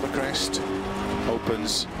 left of a crest,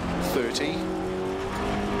 opens 30,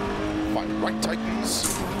 5 right tightens,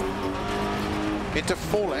 into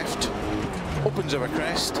 4 left, opens of a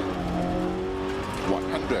crest,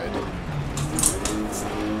 100.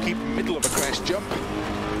 Keep middle of a crest jump.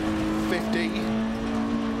 50.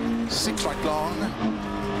 6 right long.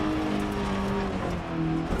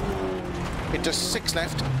 Into 6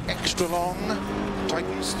 left, extra long.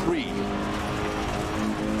 Tightens 3.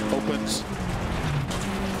 Opens.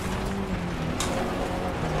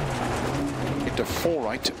 Into 4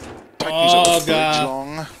 right. Tightens over bridge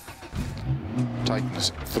long.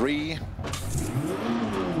 Tightens 3.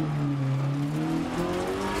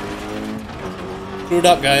 Screwed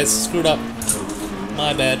up, guys. Screwed up.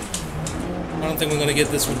 My bad. I don't think we're gonna get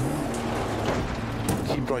this one.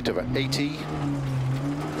 Keep right over 80.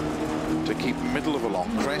 To keep middle of a long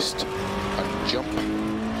crest. And jump.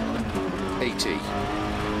 80.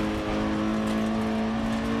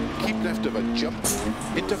 Keep left of a jump.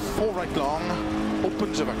 Into 4 right long.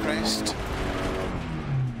 Opens of a crest.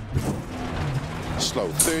 Slow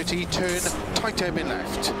 30. Turn. Tight hairpin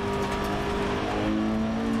left.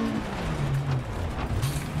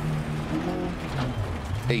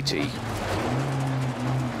 80.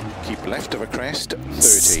 Keep left of a crest,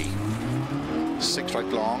 30. 6 right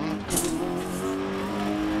long.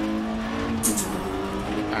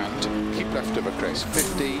 And keep left of a crest,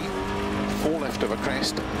 50. 4 left of a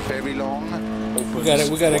crest, very long. Opens, we got it.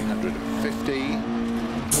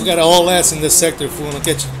 150. We got a whole ass in this sector if we want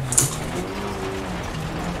to catch it.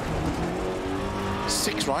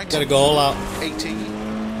 6 right. Gotta go all out. 80.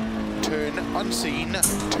 Turn unseen,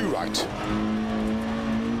 2 right.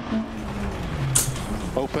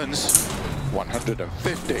 Opens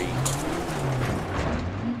 150.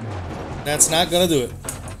 That's not gonna do it.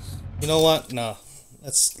 You know what? No.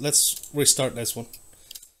 Let's restart this one.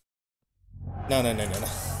 No.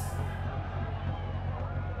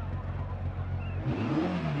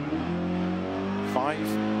 5,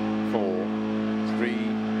 4, 3,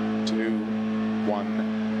 2,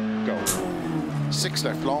 1, go. 6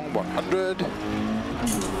 left long, 100.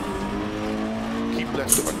 Keep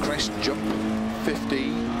left of a crest, jump,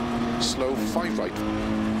 50. Slow, 5 right.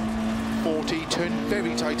 40, turn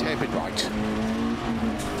very tight hairpin right.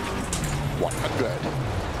 100.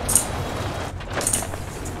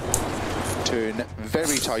 Turn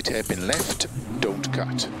very tight hairpin left, don't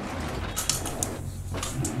cut.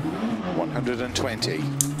 120.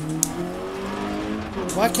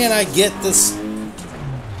 Why can't I get this?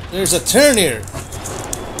 There's a turn here.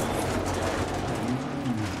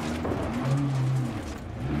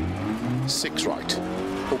 6 right.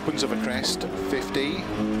 Opens of a crest, 50.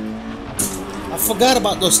 I forgot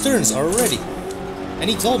about those turns already. And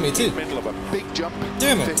he told me too. Middle of a big jump,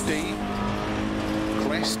 Damn it. 50.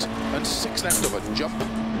 Crest and 6 left of a jump.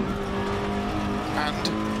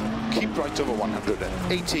 And keep right over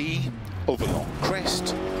 180. Over long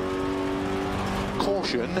crest.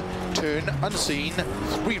 Caution, turn unseen,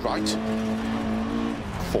 3 right.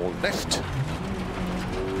 4 left.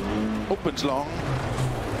 Opens long.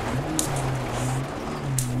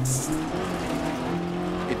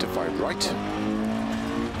 Into 5 right.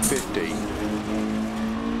 50.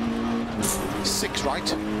 6 right.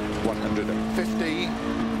 150.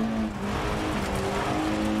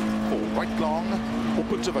 4 right long.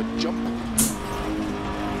 Opens of a jump.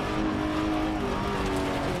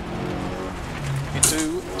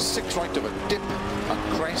 Into 6 right of a dip. A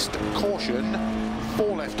crest. Caution.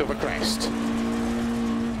 4 left of a crest.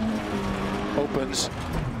 Opens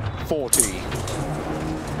 40.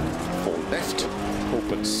 4 left.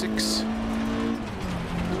 Opens 6.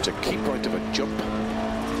 To keep right of a jump.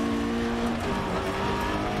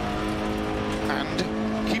 And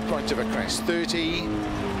keep right of a crest. 30.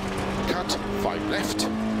 Cut. 5 left.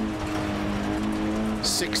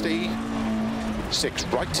 60. 6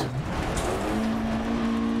 right.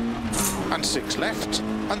 And 6 left.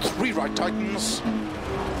 And 3 right tightens.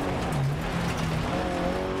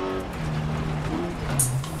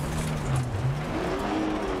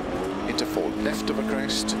 Into 4 left of a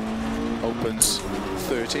crest. Opens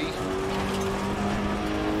 30.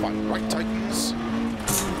 5 right tightens.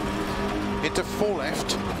 Into 4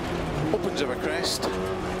 left. Opens of a crest.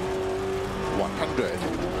 100.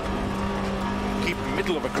 Keep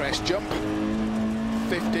middle of a crest jump.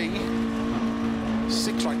 50.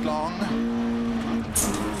 6 right long.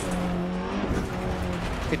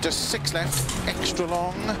 Into 6 left. Extra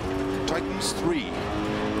long. Tightens 3.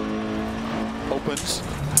 Opens.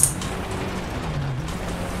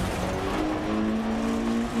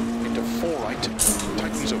 Into 4 right.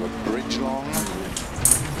 Tightens over bridge long.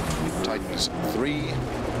 Tightens 3.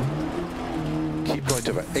 Keep right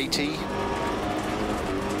over 80.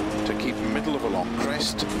 To keep middle of a long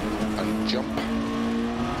crest. And jump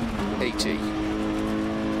 80.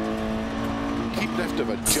 Keep left of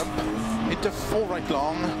a jump. Into 4 right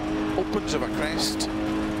long. Opens of a crest.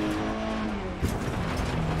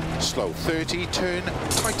 Slow 30. Turn.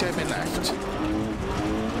 Tight M in left.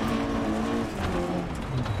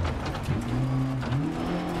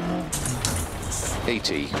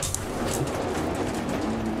 $80.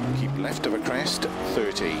 Keep left of a crest,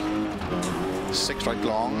 30. 6 right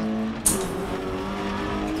long.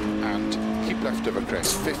 And keep left of a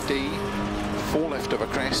crest, 50. 4 left of a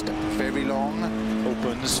crest, very long.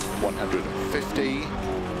 Opens, 150.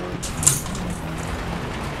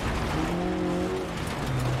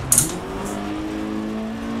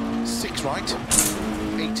 Right,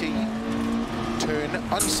 80, turn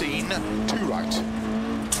unseen, 2 right.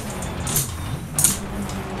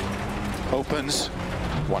 Opens,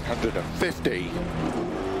 150.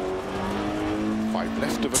 5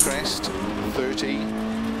 left of a crest, 30.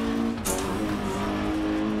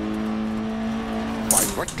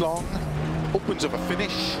 5 right long, opens of a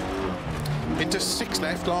finish. Into 6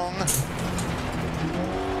 left long.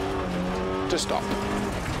 To stop.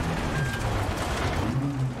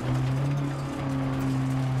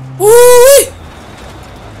 Woo-wee!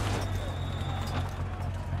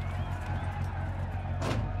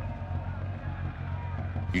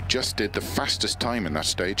 You just did the fastest time in that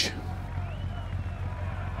stage.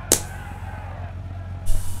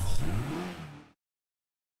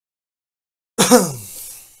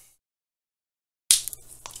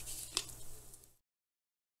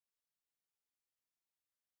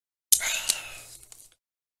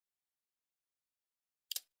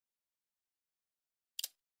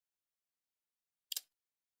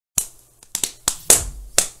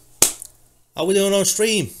 How we doing on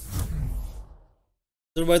stream?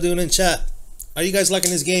 What's everybody doing in chat? Are you guys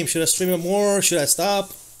liking this game? Should I stream it more? Should I stop?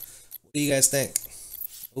 What do you guys think?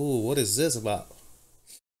 Ooh, what is this about?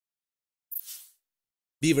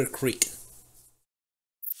 Beaver Creek.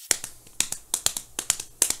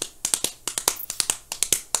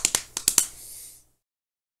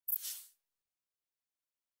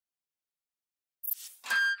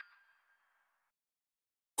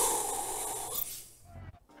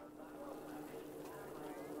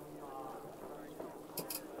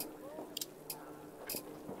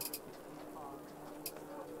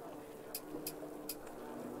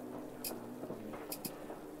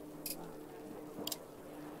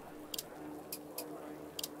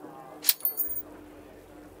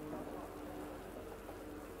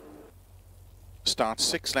 start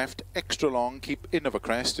 6 left, extra long, keep in of a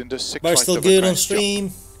crest into 6 But right still of good a on crest. stream.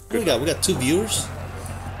 What we got? We got 2 viewers.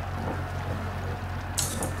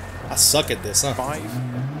 I suck at this, huh? 5,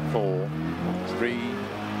 4, 3,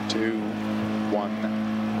 2,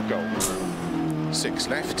 1, go. 6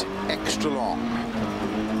 left, extra long.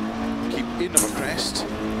 Keep in of a crest,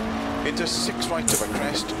 into 6 right of a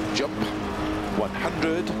crest, jump,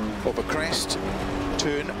 100 of a crest,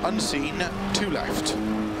 turn unseen, 2 left.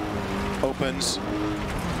 Opens,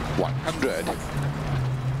 100.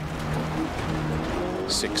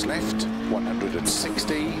 6 left,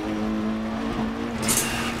 160.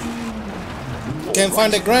 Can't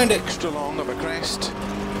find it, grind it. Extra long of a crest,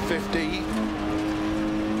 50.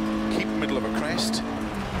 Keep middle of a crest.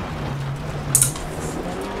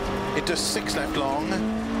 Into 6 left long.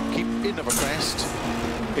 Keep in of a crest.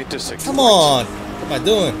 Into 6 Come right. on. What am I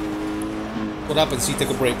doing? What happens? You take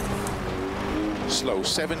a break. Slow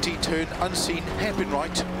 70, turn unseen, hairpin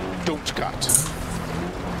right, don't cut.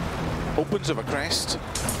 Opens of a crest,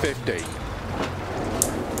 50.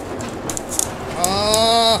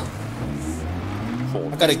 Ah.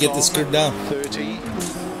 I gotta get this script down. 30.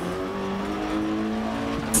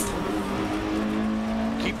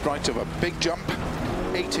 Keep right of a big jump,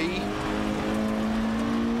 80.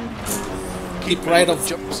 Keep right of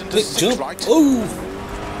jumps into big 6 jump. right. Ooh.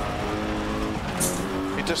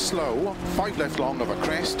 Into slow, 5 left long of a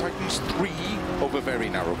crest, tightens 3 over very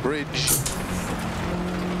narrow bridge.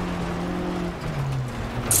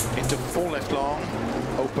 Into 4 left long,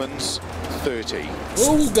 opens 30.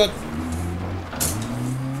 Oh, God.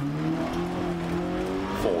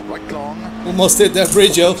 4 right long. Almost hit that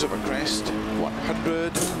bridge, yo. Opens of a crest,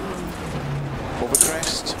 100. Over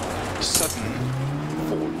crest, sudden,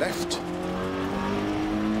 4 left.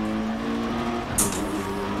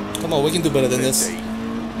 Come on, we can do better than this. 50.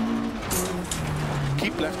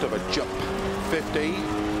 Keep left of a jump, 50.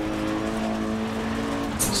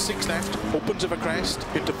 6 left, opens of a crest,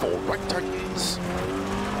 into 4 right tightens.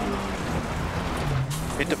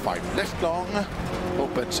 Into 5 left long,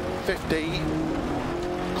 opens 50.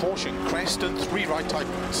 Caution crest and 3 right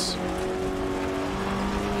tightens.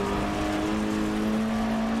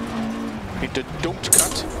 Into don't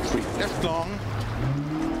cut, 3 left long.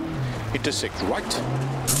 Into 6 right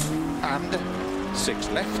and 6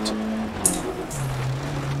 left.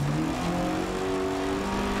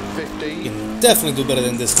 50. Definitely do better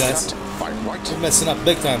than this, guys. Cut, 5 right. We're messing up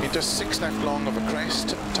big time. Into 6 left long of a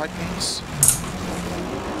crest, tightens.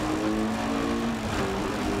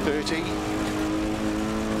 30.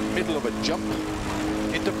 Middle of a jump.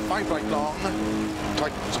 Into 5 right long,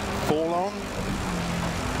 tightens 4 long.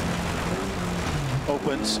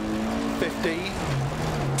 Opens 50.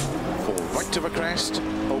 4 right of a crest,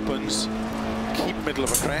 opens. Keep middle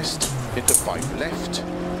of a crest, into 5 left.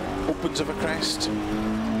 Opens of a crest.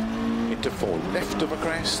 Into 4 left of a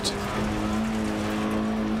crest,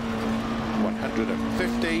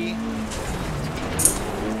 150,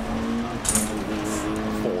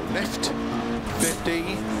 4 left,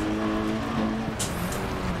 50,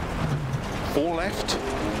 4 left,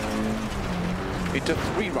 into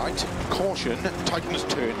 3 right, caution, tightens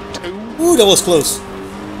turn 2. Ooh, that was close.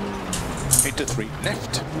 Into 3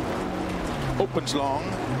 left, opens long,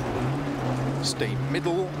 stay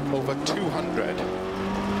middle over 200.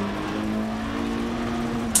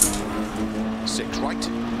 6 right,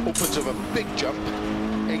 opens of a big jump,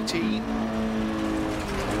 80.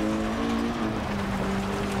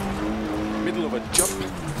 Middle of a jump,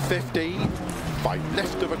 50. 5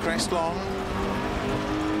 left of a crest long.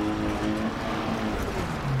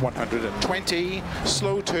 120,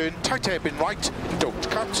 slow turn, tight hairpin right, don't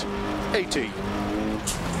cut, 80.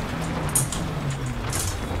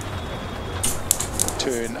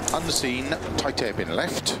 Turn unseen, tight hairpin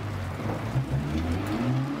left.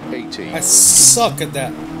 80. I suck at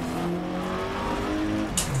that.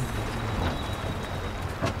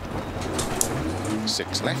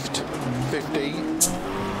 Six left, 50.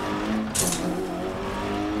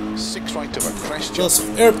 6 right of a crest jump.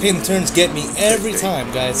 Those airpin turns get me every 50.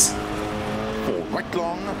 time, guys. 4 right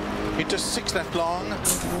long, into 6 left long.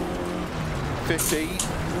 50.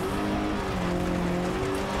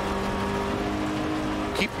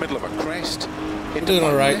 Keep middle of a crest. We're doing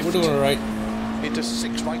alright, we're doing alright. Into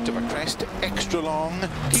 6 right of a crest, extra long,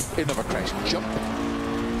 keep in of a crest, jump.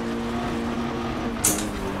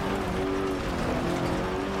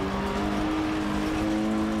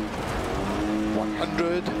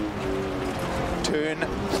 Turn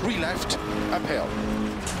 3 left, uphill.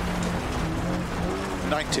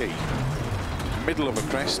 90. Middle of a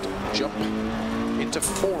crest, jump. Into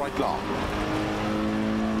 4 right long.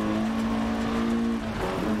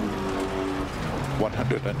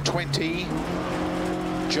 120,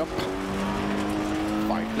 jump,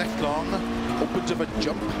 5 left long, opens of a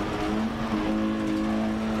jump,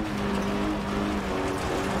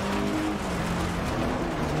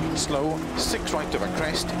 slow, 6 right of a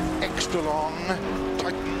crest, extra long,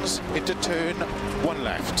 tightens into turn, 1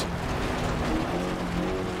 left.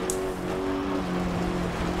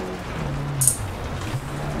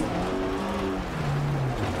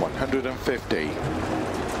 $150.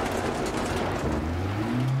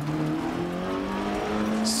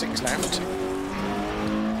 6 left,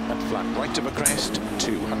 and flat right of a crest,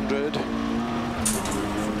 200.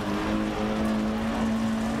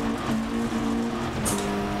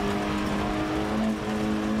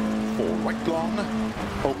 Right long,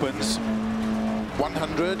 opens,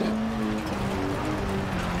 100.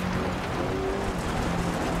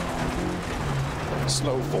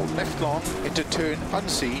 Slow 4 left long, into turn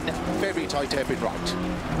unseen, very tight hairpin right.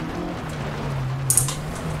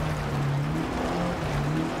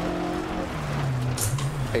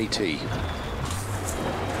 $80.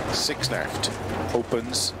 6 left,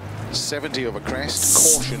 opens, 70 over crest,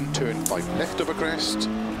 caution, turn 5 left over crest.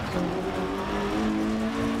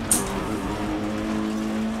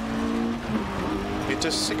 Into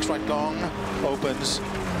 6 right long, opens,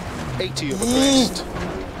 80 over crest.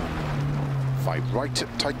 5 right,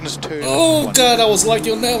 tightens turn. Oh god, I was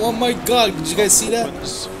lucky on that one. Oh my god, did you guys see that?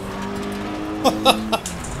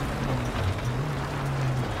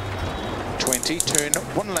 20, turn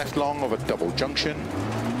 1 left long over double junction.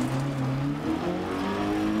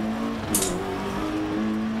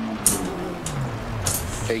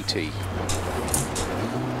 $80.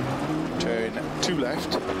 Turn 2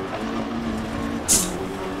 left.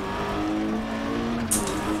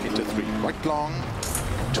 Into 3 right long.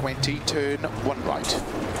 20, turn 1 right.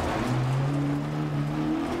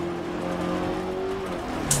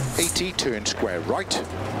 80, turn square right.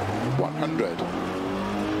 100.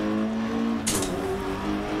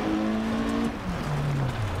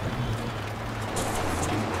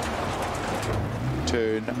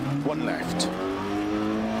 Turn 1 left.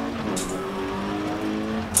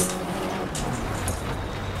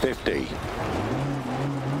 50.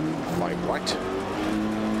 5 right.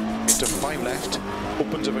 Into 5 left.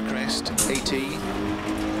 Opens of a crest. 80.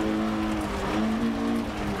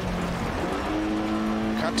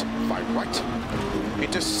 Cut. 5 right.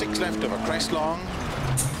 Into 6 left of a crest long.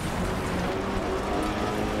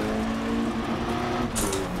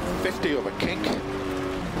 50 over kink.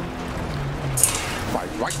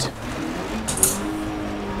 5 right.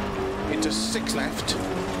 Into 6 left.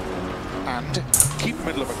 And keep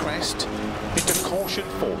middle of a crest. Into caution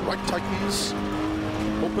 4 right tightens.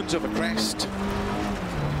 Opens of a crest.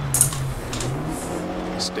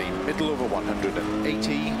 Stay middle over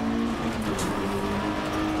 180.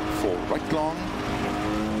 4 right long.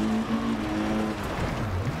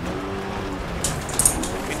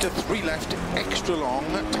 Into 3 left, extra long,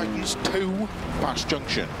 tightens 2, past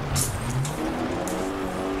junction.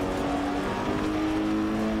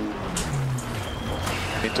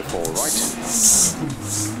 Into 4 right.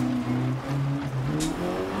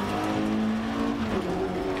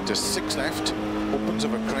 Into 6 left, opens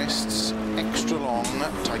over crests, extra long,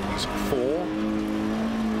 tightens 4.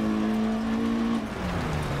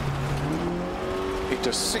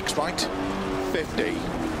 Into 6 right, 50.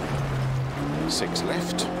 6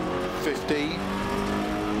 left, 50.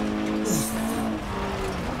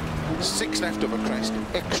 6 left over crest,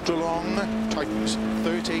 extra long, tightens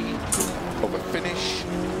 30. Over finish.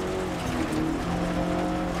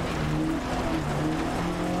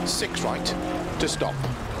 6 right to stop.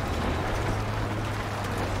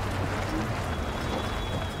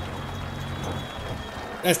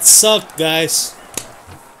 That sucked, guys.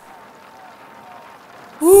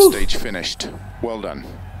 Woo. Stage finished. Well done.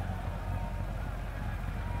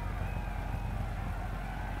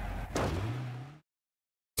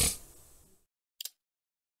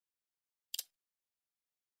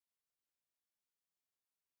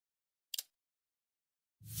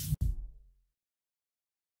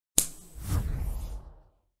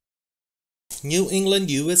 New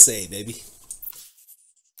England, USA, baby.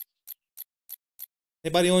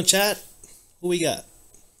 Anybody on chat? Who we got?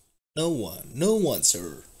 No one. No one,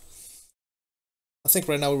 sir. I think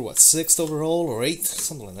right now we're what, 6th overall or 8th?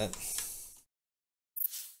 Something like that.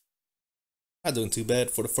 Not doing too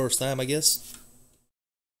bad for the first time, I guess.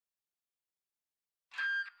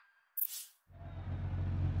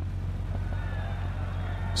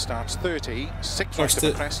 Starts 30, 6 right to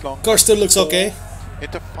the crest long. Car still looks okay.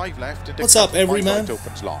 Into 5 left. Into What's up, everyman? Right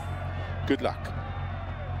opens long. Good luck.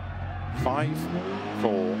 5,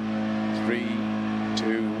 4, 3,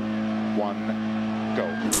 2, 1, go.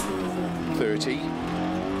 30,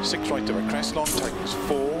 6 right of a crest long, tightens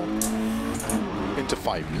 4, into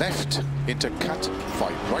 5 left, into cut,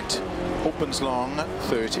 5 right, opens long,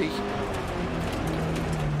 30,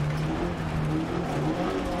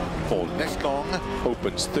 4 left long,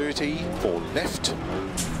 opens 30, 4 left,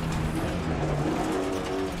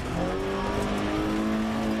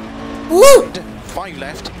 Woo! and 5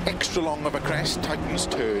 left, extra long of a crest, tightens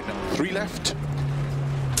turn, 3 left,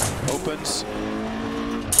 opens,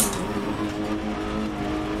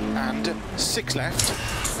 and 6 left,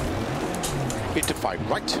 into 5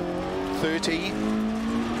 right, 30,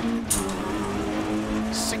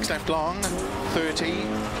 6 left long, 30,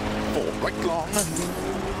 4 right long,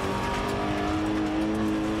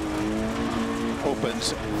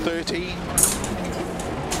 opens 30,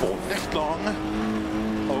 4 left long,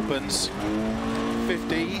 opens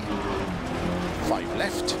 50, 5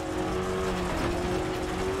 left,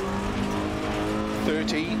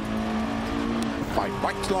 30, 5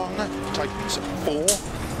 right long, tightens 4,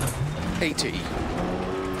 80.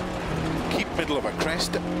 Keep middle of a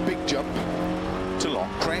crest, big jump to long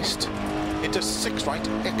crest, into 6 right,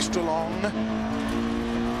 extra long,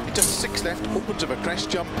 into 6 left, opens of a crest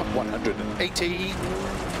jump, 180.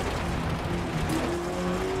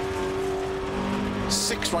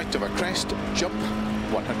 6 right of a crest, jump,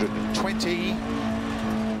 120.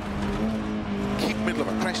 Keep middle of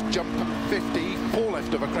a crest, jump, 50. 4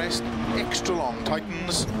 left of a crest, extra long,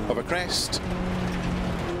 tightens of a crest.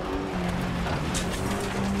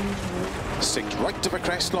 6 right of a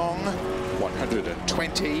crest long,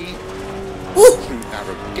 120. Woo! Through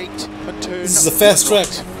narrow gate and turn. This is a fast track.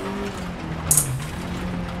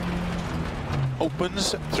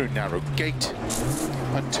 Opens through narrow gate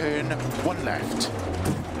and turn 1 left.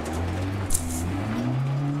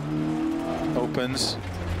 Opens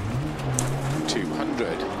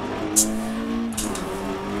 200.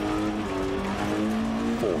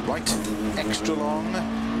 4 right, extra long,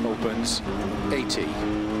 opens 80.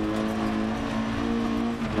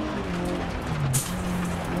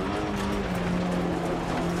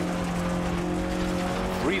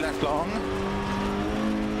 3 left long,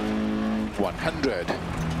 100.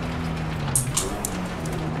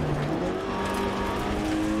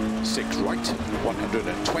 6 right,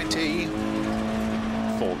 120.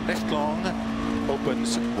 4 left long,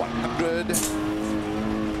 opens 100.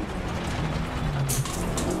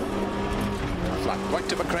 Flat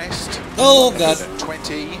right of a crest. Oh God.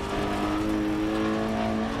 120.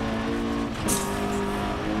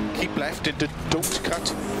 Keep left into don't cut.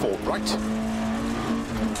 4 right.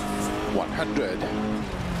 100.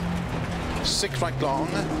 6 right long,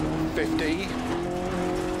 50.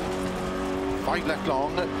 5 left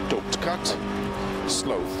long, don't cut.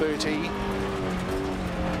 Slow 30.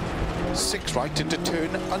 6 right into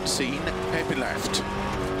turn unseen, heavy left.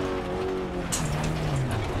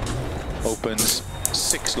 Opens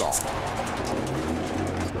 6 long.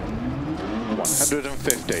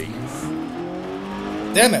 150.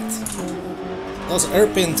 Damn it! Those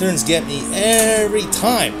airpin turns get me every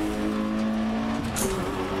time.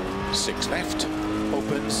 6 left,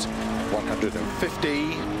 opens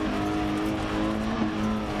 150.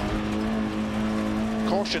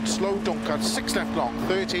 Caution, slow, don't cut, 6 left long,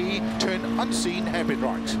 30, turn unseen, hairpin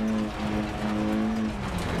right.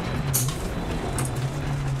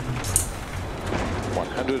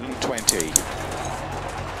 120.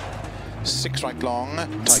 6 right long,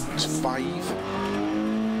 tightens 5.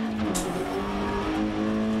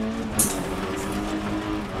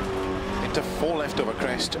 Into 4 left of a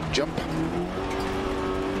crest, jump.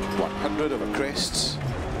 100 of a crests.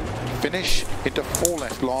 Finish into 4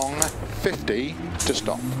 left long, 50 to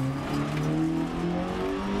stop.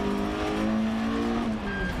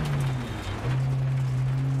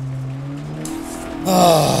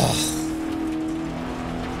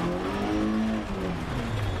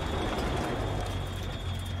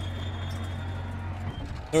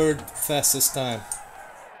 Third fastest time.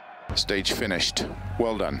 Stage finished.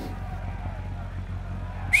 Well done.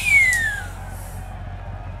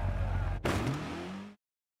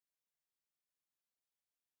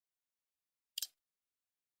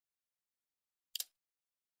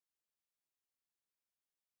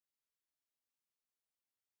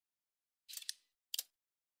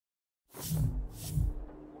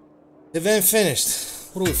 Event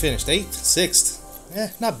finished. What do we finished? 8th? 6th? Eh,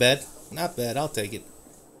 not bad. Not bad. I'll take it.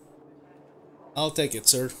 I'll take it,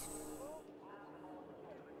 sir.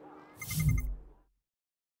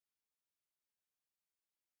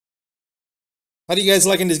 How do you guys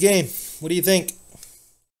liking this game? What do you think?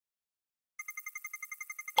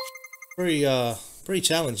 Pretty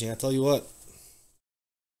challenging, I tell you what.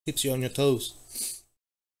 Keeps you on your toes.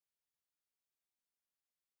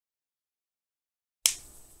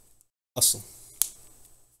 Awesome.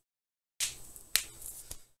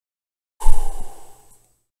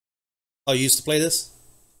 Oh, you used to play this?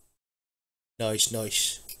 Nice,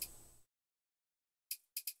 nice.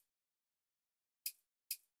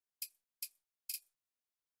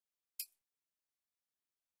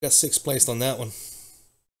 Got 6th placed on that one.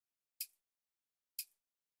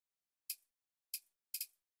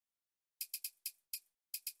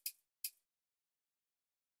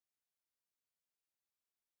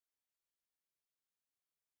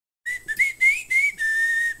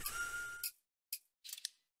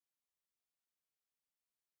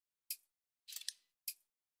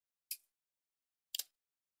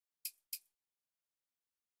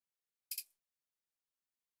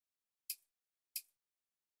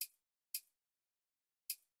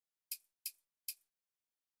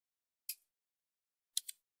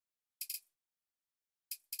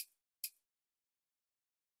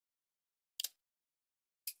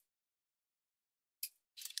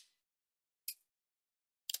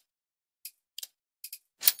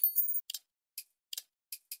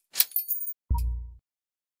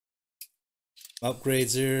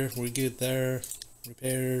 Upgrades here, we're good there.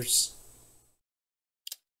 Repairs.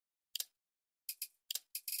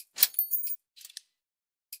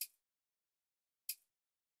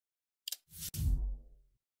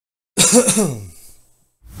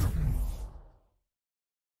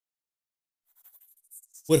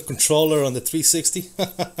 With a controller on the 360,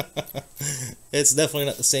 it's definitely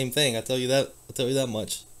not the same thing. I tell you that. I'll tell you that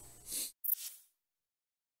much.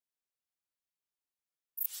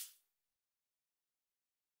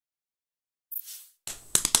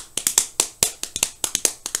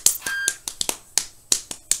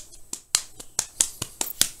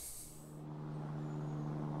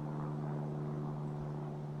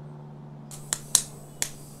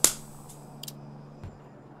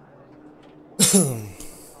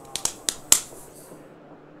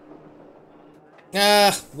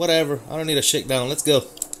 Ah, whatever. I don't need a shakedown. Let's go.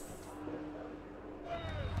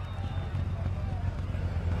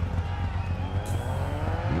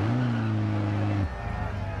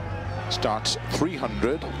 Starts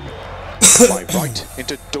 300. 5 right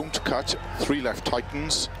into don't cut. 3 left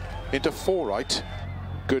tightens. Into 4 right.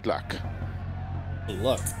 Good luck. Good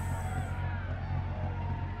luck.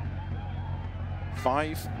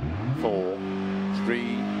 5, 4,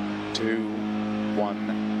 3, 2,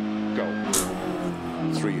 1, go.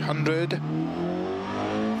 300.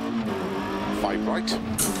 5 right.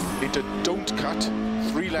 Into don't cut.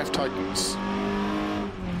 3 left tightens.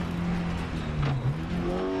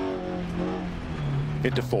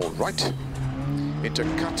 Into 4 right. Into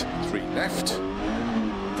cut. 3 left.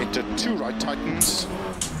 Into 2 right tightens.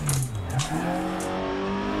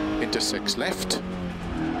 Into 6 left.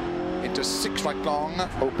 Into 6 right long,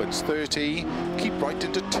 opens 30, keep right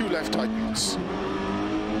into 2 left tightens.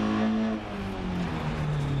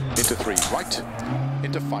 Into 3 right,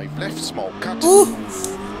 into 5 left, small cut. Ooh.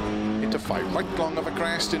 Into 5 right long of a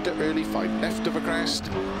crest, into early 5 left of a crest,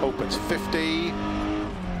 opens 50.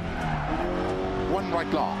 1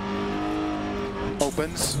 right long,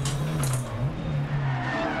 opens.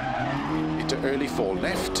 Into early 4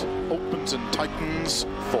 left, opens and tightens,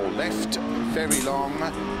 4 left, very long,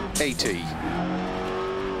 80.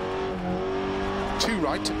 2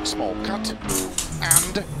 right, small cut,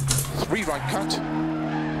 and 3 right cut.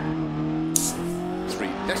 3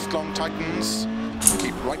 left long tightens,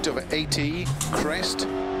 keep right over 80, crest,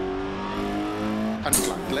 and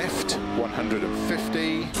flat left,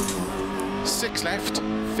 150. 6 left,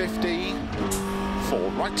 50. 4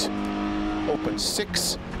 right, open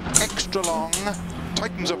 6, extra long,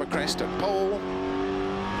 tightens over crest and pole.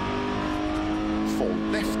 4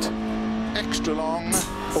 left, extra long,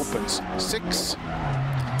 opens 6,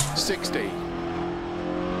 60.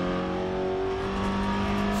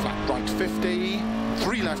 Flat right 50,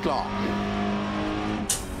 3 left long.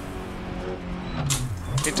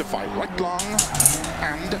 Into 5 right long,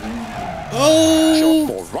 and short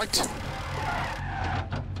 4 right.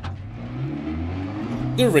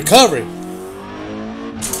 Good recovery.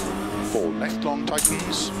 4 left long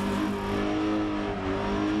tightens.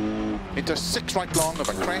 Into 6 right long of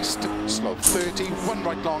a crest, slow 30, 1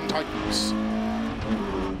 right long tightens.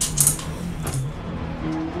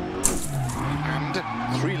 And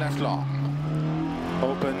 3 left long.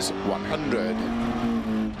 Opens 100.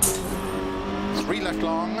 3 left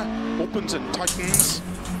long, opens and tightens.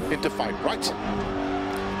 Into 5 right.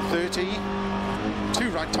 30, 2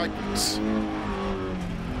 right tightens.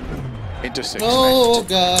 Into 6 oh, left.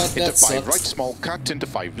 God, into that 5 sucks. right, small cut. Into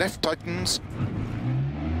 5 left tightens.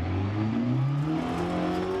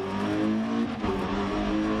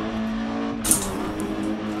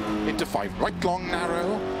 Into into 5 right long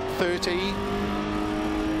narrow, 30,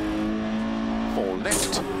 4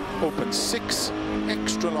 left, open 6,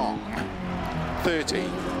 extra long, 30,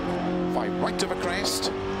 5 right of a crest,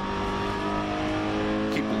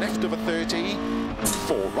 keep left of a 30,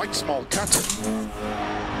 4 right small cut,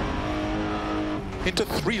 into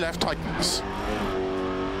 3 left tightens,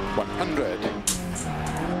 100,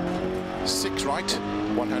 6 right,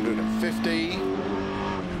 150,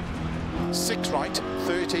 6 right,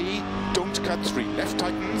 30, don't cut, 3 left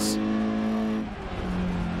tightens,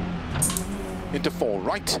 into 4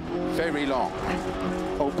 right, very long,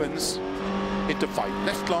 opens, into 5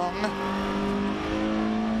 left long,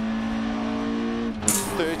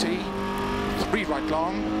 30, 3 right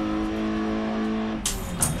long,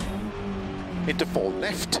 into 4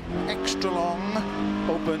 left, extra long,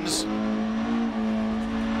 opens,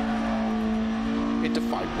 into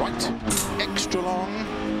 5 right, extra long,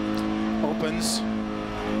 opens,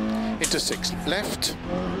 into 6 left,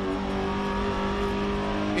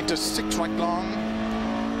 into 6 right long,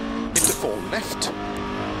 into 4 left,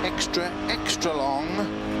 extra long,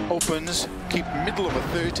 opens, keep middle of a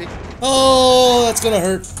 30. Oh, that's gonna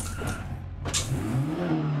hurt.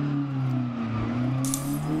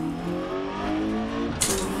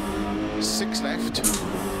 Six left,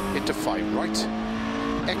 into 5 right,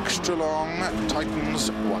 extra long,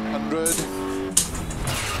 tightens 100.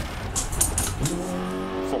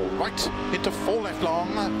 4 right, into 4 left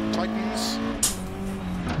long, tightens.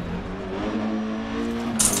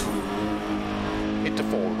 Into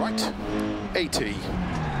 4 right, 80.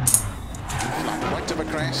 Flat right of a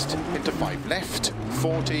crest, into 5 left,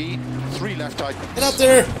 40, 3 left tightens. Get up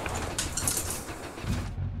there!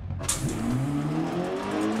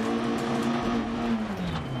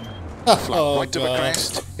 Flat right of a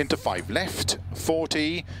crest, into 5 left,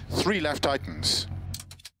 40, 3 left tightens.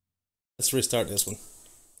 Let's restart this one.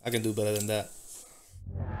 I can do better than that.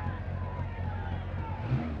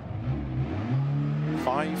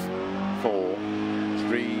 5, 4,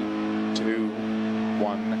 3, 2,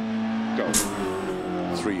 1, go.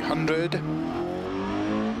 300.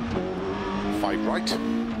 5 right,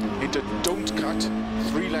 into don't cut,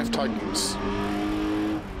 3 left tightens.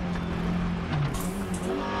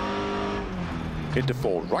 Into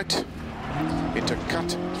 4 right, into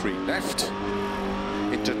cut, 3 left,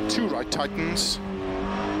 into 2 right tightens,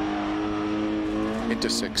 into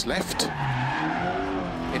 6 left,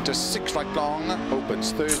 into 6 right long,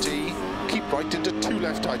 opens 30, keep right into 2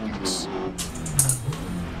 left tightens,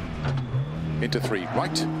 into 3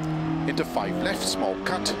 right, into 5 left, small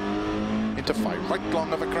cut, into 5 right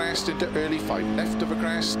long of a crest, into early 5 left of a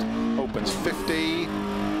crest, opens 50,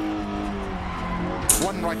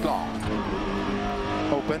 1 right long,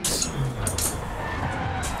 opens,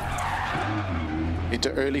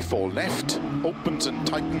 into early 4 left, opens and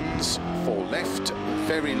tightens, 4 left,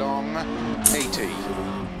 very long, 80.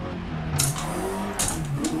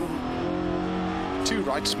 2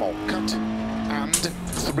 right small cut, and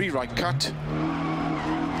 3 right cut,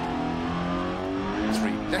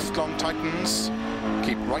 3 left long tightens,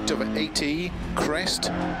 keep right over 80, crest,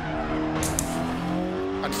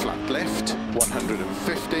 and flat left,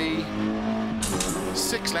 150,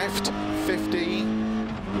 6 left, 50,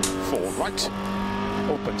 4 right,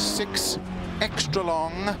 open 6, extra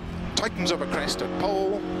long, tightens over crest at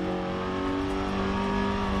pole,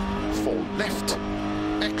 4 left,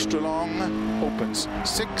 extra long, opens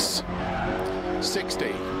 6,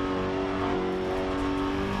 60,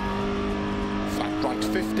 flat right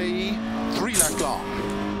 50, 3 left long,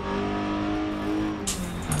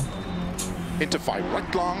 into 5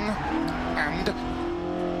 right long, and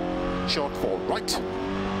short 4 right,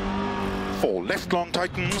 4 left long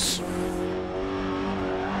tightens,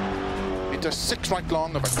 into 6 right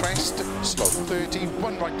long of a crest, slow 30,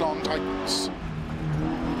 1 right long tightens.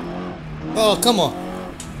 Oh, come on.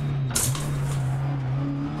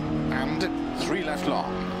 And 3 left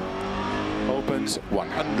long, opens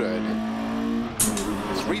 100.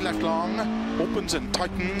 3 left long, opens and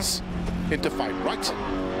tightens, into 5 right,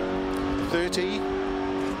 30,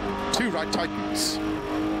 2 right tightens,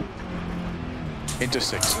 into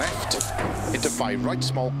 6 left, into 5 right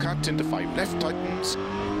small cut, into 5 left tightens,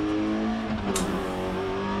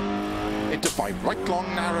 into 5 right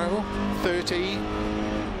long narrow, 30,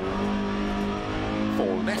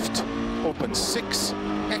 4 left, open 6,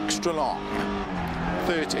 extra long,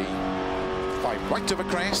 30, 5 right of a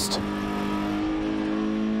crest,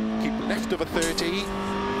 keep left of a 30,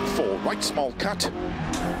 4 right small cut,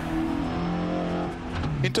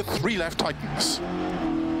 into 3 left tightens,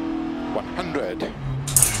 100,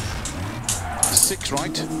 6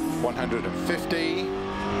 right, 150,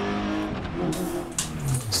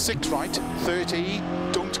 6 6 right, 30,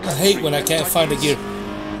 don't cut. I hate when I can't find the gear.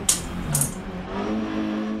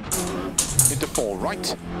 Into 4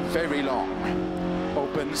 right, very long,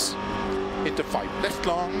 opens, into 5 left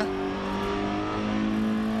long,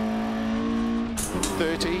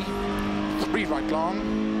 30, 3 right long,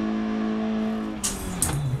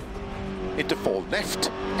 into 4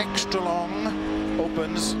 left, extra long,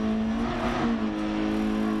 opens,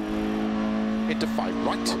 into 5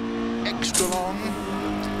 right, extra long,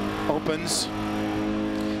 opens,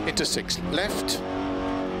 into 6 left,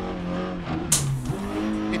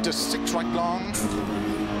 into 6 right long,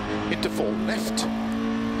 into 4 left,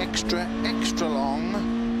 extra long,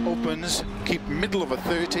 opens, keep middle of a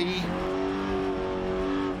 30,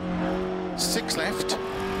 6 left,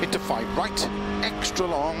 into 5 right, extra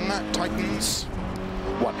long, tightens,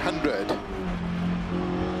 100,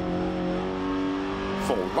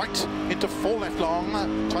 4 right, into 4 left long,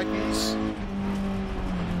 tightens,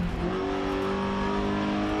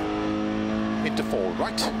 into 4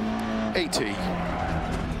 right, 80.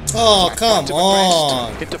 Oh, Flat come right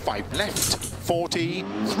on. crest, into 5 left, 40,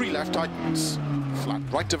 3 left tightens, flat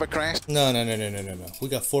right of a crest. No. We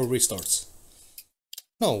got 4 restarts.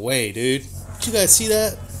 No way, dude. Did you guys see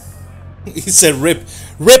that? He said rip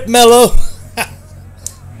Mello.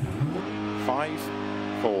 5,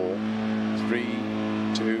 4, 3,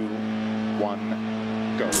 2,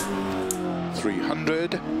 1, go.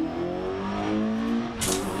 300,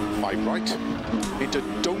 5 right, into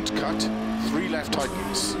don't cut, 3 left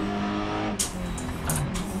tightens,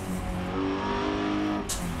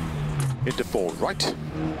 into 4 right,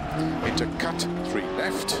 into cut, 3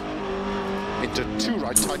 left, into 2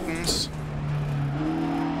 right tightens,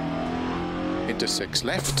 into 6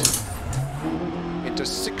 left, into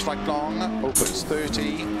 6 right long, opens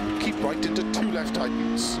 30, keep right into 2 left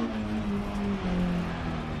tightens,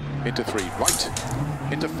 into 3 right,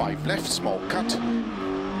 into 5 left, small cut,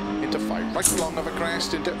 into 5 right long of a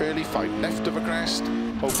crest, into early 5 left of a crest,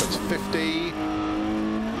 opens 50,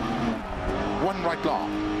 1 right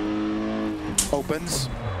long, opens,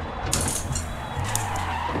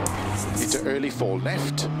 into early 4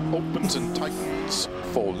 left, opens and tightens,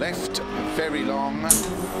 4 left, very long,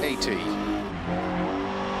 80,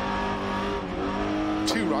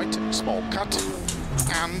 2 right, small cut,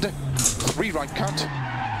 and 3 right cut,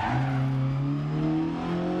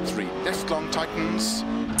 3 left long tightens,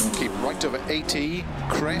 keep right over 80,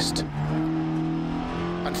 crest,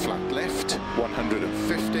 and flat left,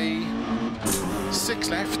 150, 6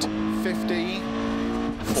 left, 50,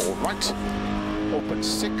 4 right, open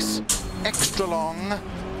 6, extra long,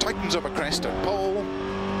 tightens over crest and pole,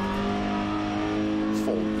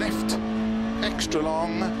 4 left, extra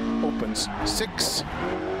long, opens 6,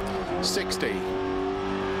 60,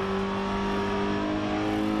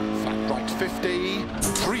 flat right 50,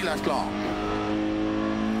 3 left long,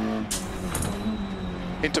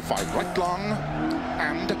 into 5 right long,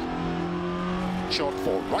 and short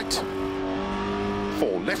 4 right,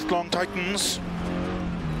 4 left long tightens,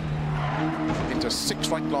 into 6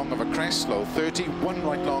 right long of a crest, slow 30, 1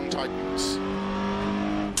 right long tightens,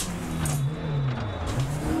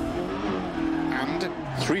 and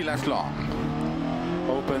 3 left long,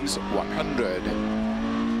 opens 100,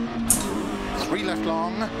 3 left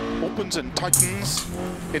long, opens and tightens,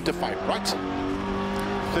 into 5 right,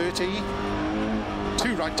 30,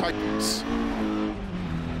 2 right tightens,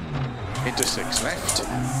 into 6 left,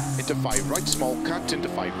 into 5 right, small cut, into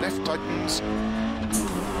 5 left tightens,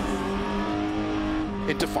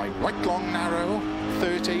 into 5 right long narrow,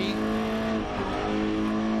 30,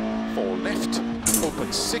 4 left,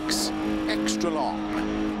 open 6, extra long,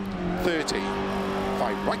 30,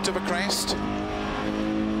 5 right of a crest,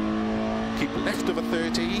 keep left of a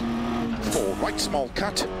 30, 4 right small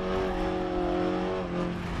cut,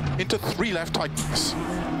 into 3 left tightens,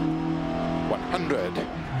 100,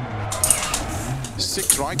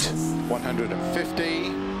 6 right,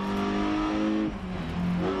 150,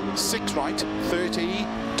 6 right, 30,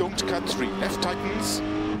 don't cut, 3 left tightens,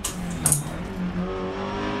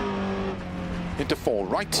 into 4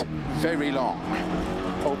 right, very long,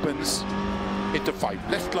 opens, into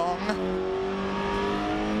 5 left long,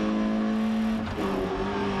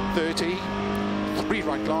 30, 3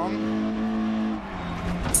 right long,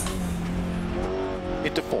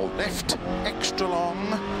 into 4 left, extra long,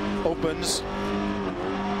 opens,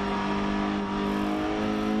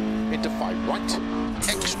 into 5 right,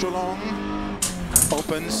 extra long,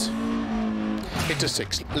 opens, into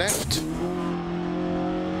 6 left,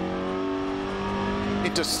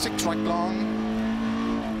 into 6 right long,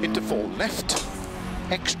 into 4 left,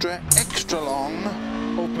 extra long,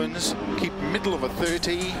 opens, keep middle of a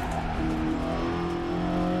 30,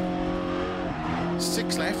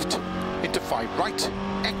 6 left, into 5 right,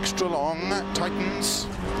 extra long, tightens,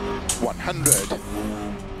 100.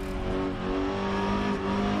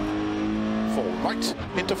 4 right,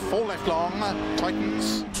 into 4 left long,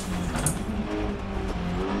 tightens,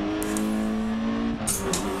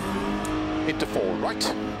 into 4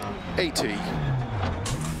 right, 80.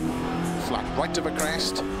 Flat right of a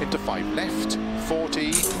crest, into 5 left,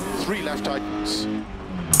 40, 3 left tightens.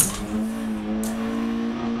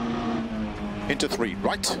 Into 3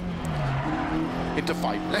 right, into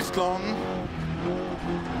 5 left long,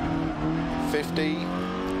 50,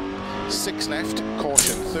 6 left,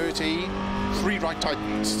 caution 30, 3 right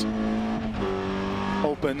tightens.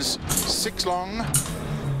 Opens 6 long,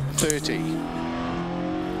 30.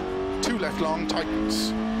 2 left long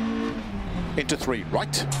tightens. Into 3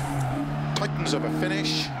 right, tightens of a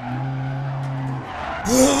finish.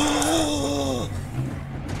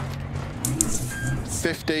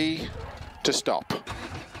 $50 to stop.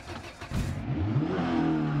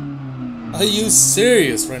 Are you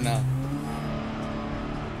serious right now?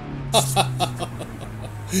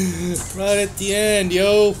 Right at the end,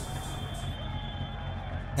 yo.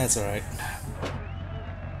 That's alright.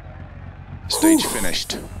 Stage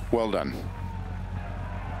finished. Well done.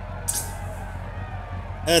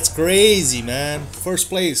 That's crazy, man. First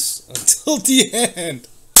place until the end.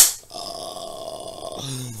 Oh.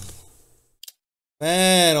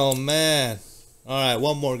 Man, oh man. Alright,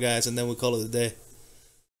 one more, guys, and then we call it a day.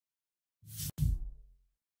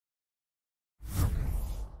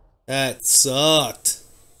 That sucked.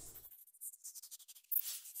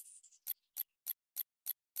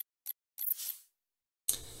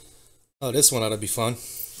 Oh, this one ought to be fun.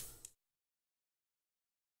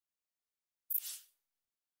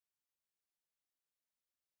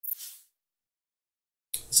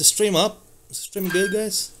 Is the stream up? Is the stream good,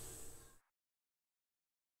 guys?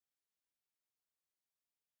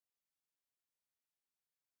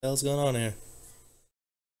 What the hell's going on here?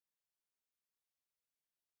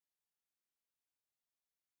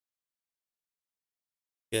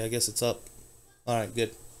 Yeah, I guess it's up. Alright,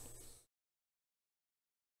 good.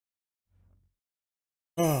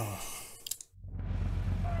 Oh.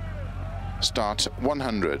 Start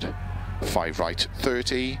 100. 5 right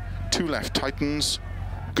 30. 2 left tightens.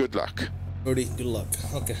 Good luck. 30, good luck.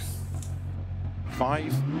 Okay.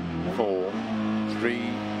 5, 4, 3,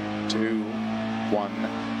 2, 1,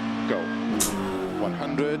 go.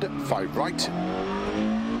 100, 5 right.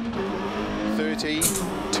 30,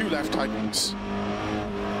 2 left tightens.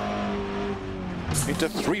 Into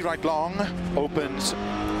 3 right long, opens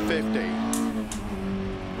 50.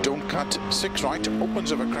 Don't cut, 6 right,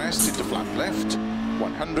 opens of a crest into flat left,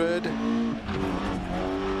 100.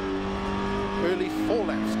 Early 4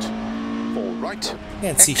 left, 4 right.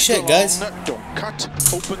 Can't see shit, guys. Don't cut,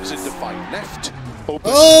 opens into 5 left.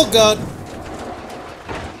 Opens. Oh god.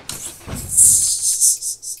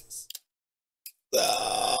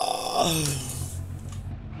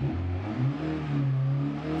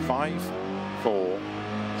 Five, 4,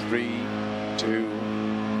 3, 2,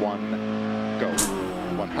 1, go.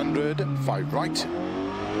 100, 5 right.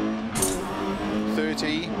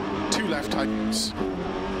 30, 2 left tightens.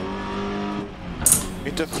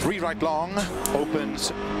 Into 3 right long,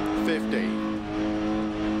 opens 50.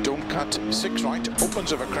 Don't cut, 6 right,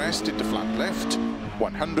 opens of a crest into flat left,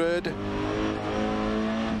 100.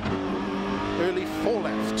 Early 4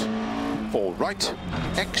 left, 4 right,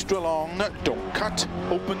 extra long, don't cut,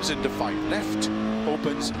 opens into 5 left,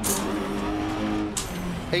 opens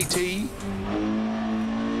 80.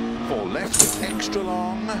 4 left, extra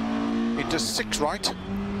long, into 6 right,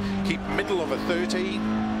 keep middle of a 30.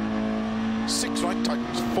 6 right,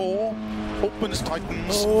 tightens 4, opens,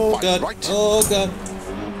 tightens 5 god. right. Oh god.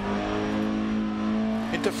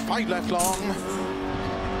 Into 5 left long,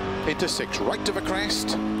 into 6 right of a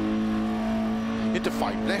crest, into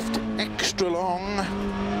 5 left, extra long,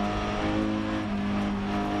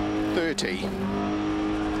 30.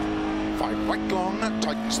 5 right long,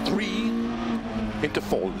 tightens 3, into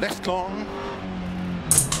 4 left long,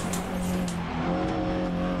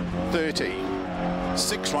 30.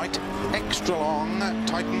 6 right, extra long,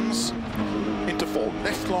 tightens, into 4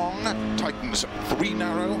 left long, tightens 3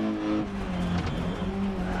 narrow,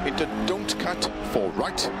 into don't cut, 4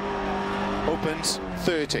 right, opens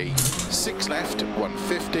 30, 6 left,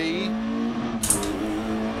 150,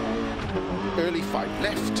 early 5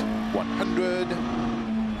 left, 100,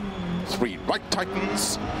 3 right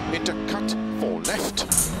tightens, into cut, 4 left,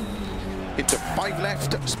 into 5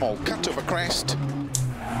 left, small cut of a crest,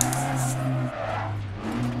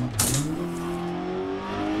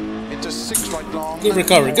 into 6 right long, Good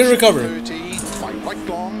recovery, good recovery. 30, 5 right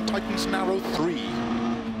long, tightens narrow 3.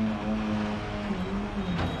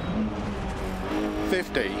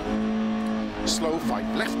 50. Slow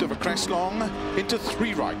 5 left over crest long, into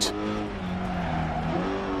 3 right.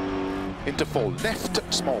 Into 4 left,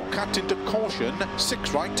 small cut into caution,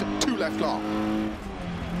 6 right, 2 left long.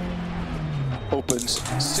 Opens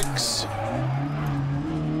 6.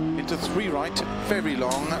 Into 3 right, very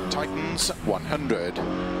long, tightens 100. 3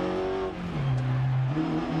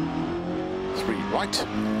 right,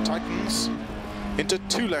 tightens. Into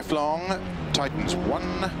 2 left long, tightens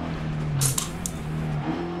 1.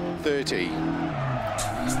 30.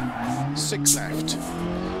 6 left.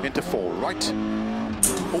 Into 4 right.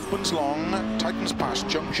 Opens long, tightens past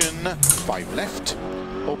junction. 5 left.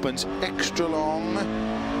 Opens extra long.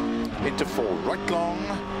 Into 4 right long.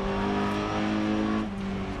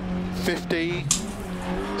 50.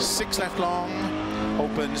 6 left long.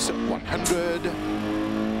 Opens 100.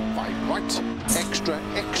 5 right.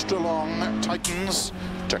 Extra long. Tightens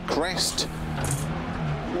to crest.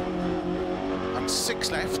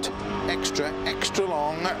 6 left, extra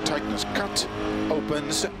long, tightens cut,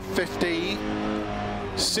 opens 50,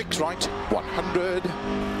 6 right, 100,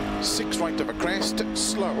 6 right over crest,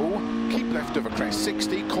 slow, keep left over crest,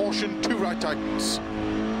 60, caution, 2 right tightens.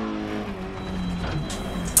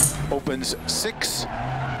 Opens 6,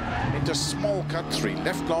 into small cut, 3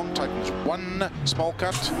 left long, tightens 1, small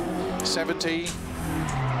cut, 70,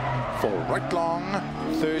 4 right long,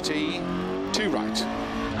 30, 2 right.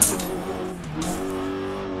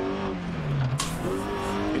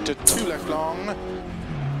 Into 2 left long,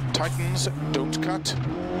 tightens, don't cut,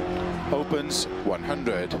 opens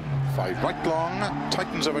 100, 5 right long,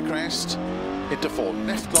 tightens over crest, into 4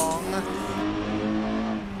 left long,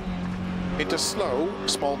 into slow,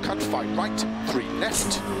 small cut, 5 right, 3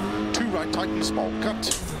 left, 2 right tightens, small cut,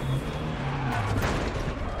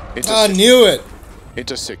 into I knew it!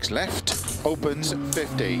 Into 6 left, opens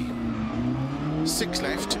 50, 6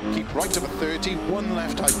 left, keep right over 30, 1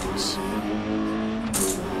 left tightens.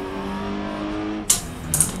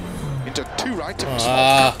 Into 2 right, small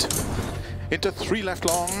cut. Into 3 left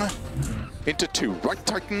long. Into 2 right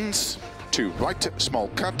tightens. 2 right, small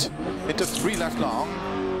cut. Into 3 left long.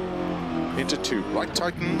 Into 2 right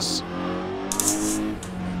tightens.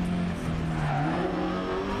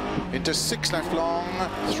 Into 6 left long.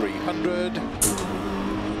 300.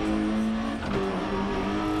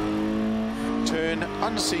 Turn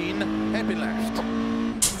unseen, hairpin left.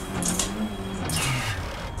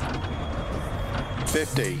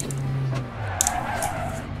 50.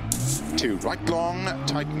 2 right long,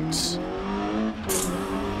 tightens.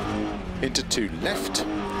 Into 2 left,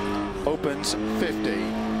 opens 50.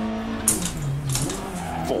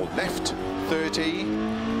 4 left, 30.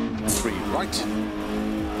 3 right,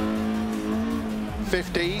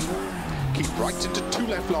 50. Keep right into 2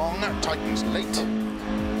 left long, tightens late.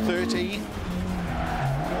 30.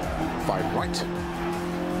 5 right,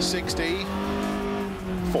 60.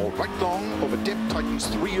 4 right long, over dip, tightens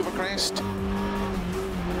 3 over crest.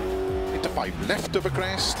 Into 5 left over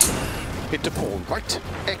crest, into 4 right,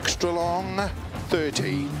 extra long,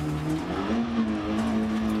 30.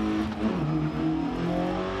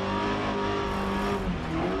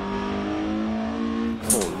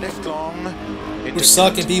 4 left long, into We're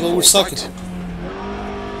sucking, people, we're sucking. Right.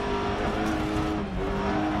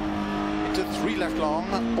 Into 3 left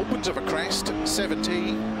long, opens over crest,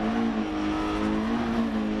 70.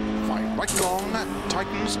 5 right long,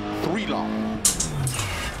 tightens 3 long.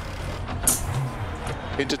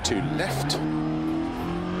 Into 2 left,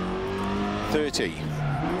 30,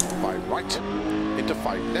 5 right, into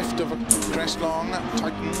 5 left over crest long,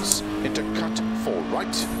 tightens, into cut 4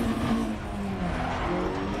 right,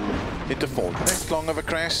 into 4 left long over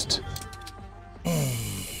crest.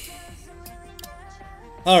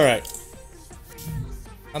 Alright.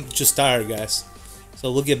 I'm just tired, guys.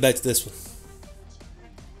 So we'll get back to this one.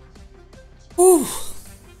 Whew.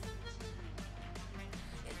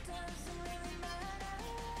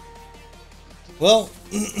 Well,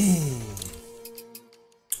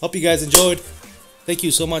 hope you guys enjoyed. Thank you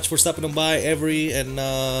so much for stopping on by, Avery, and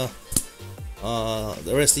the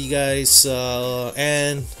rest of you guys,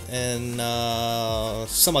 and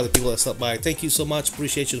some other people that stopped by. Thank you so much.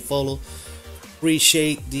 Appreciate you to follow.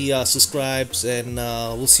 Appreciate the subscribes, and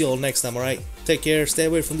we'll see you all next time. All right, take care. Stay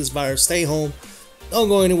away from this virus. Stay home. Don't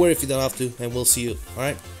go anywhere if you don't have to, and we'll see you. All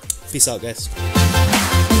right, peace out, guys.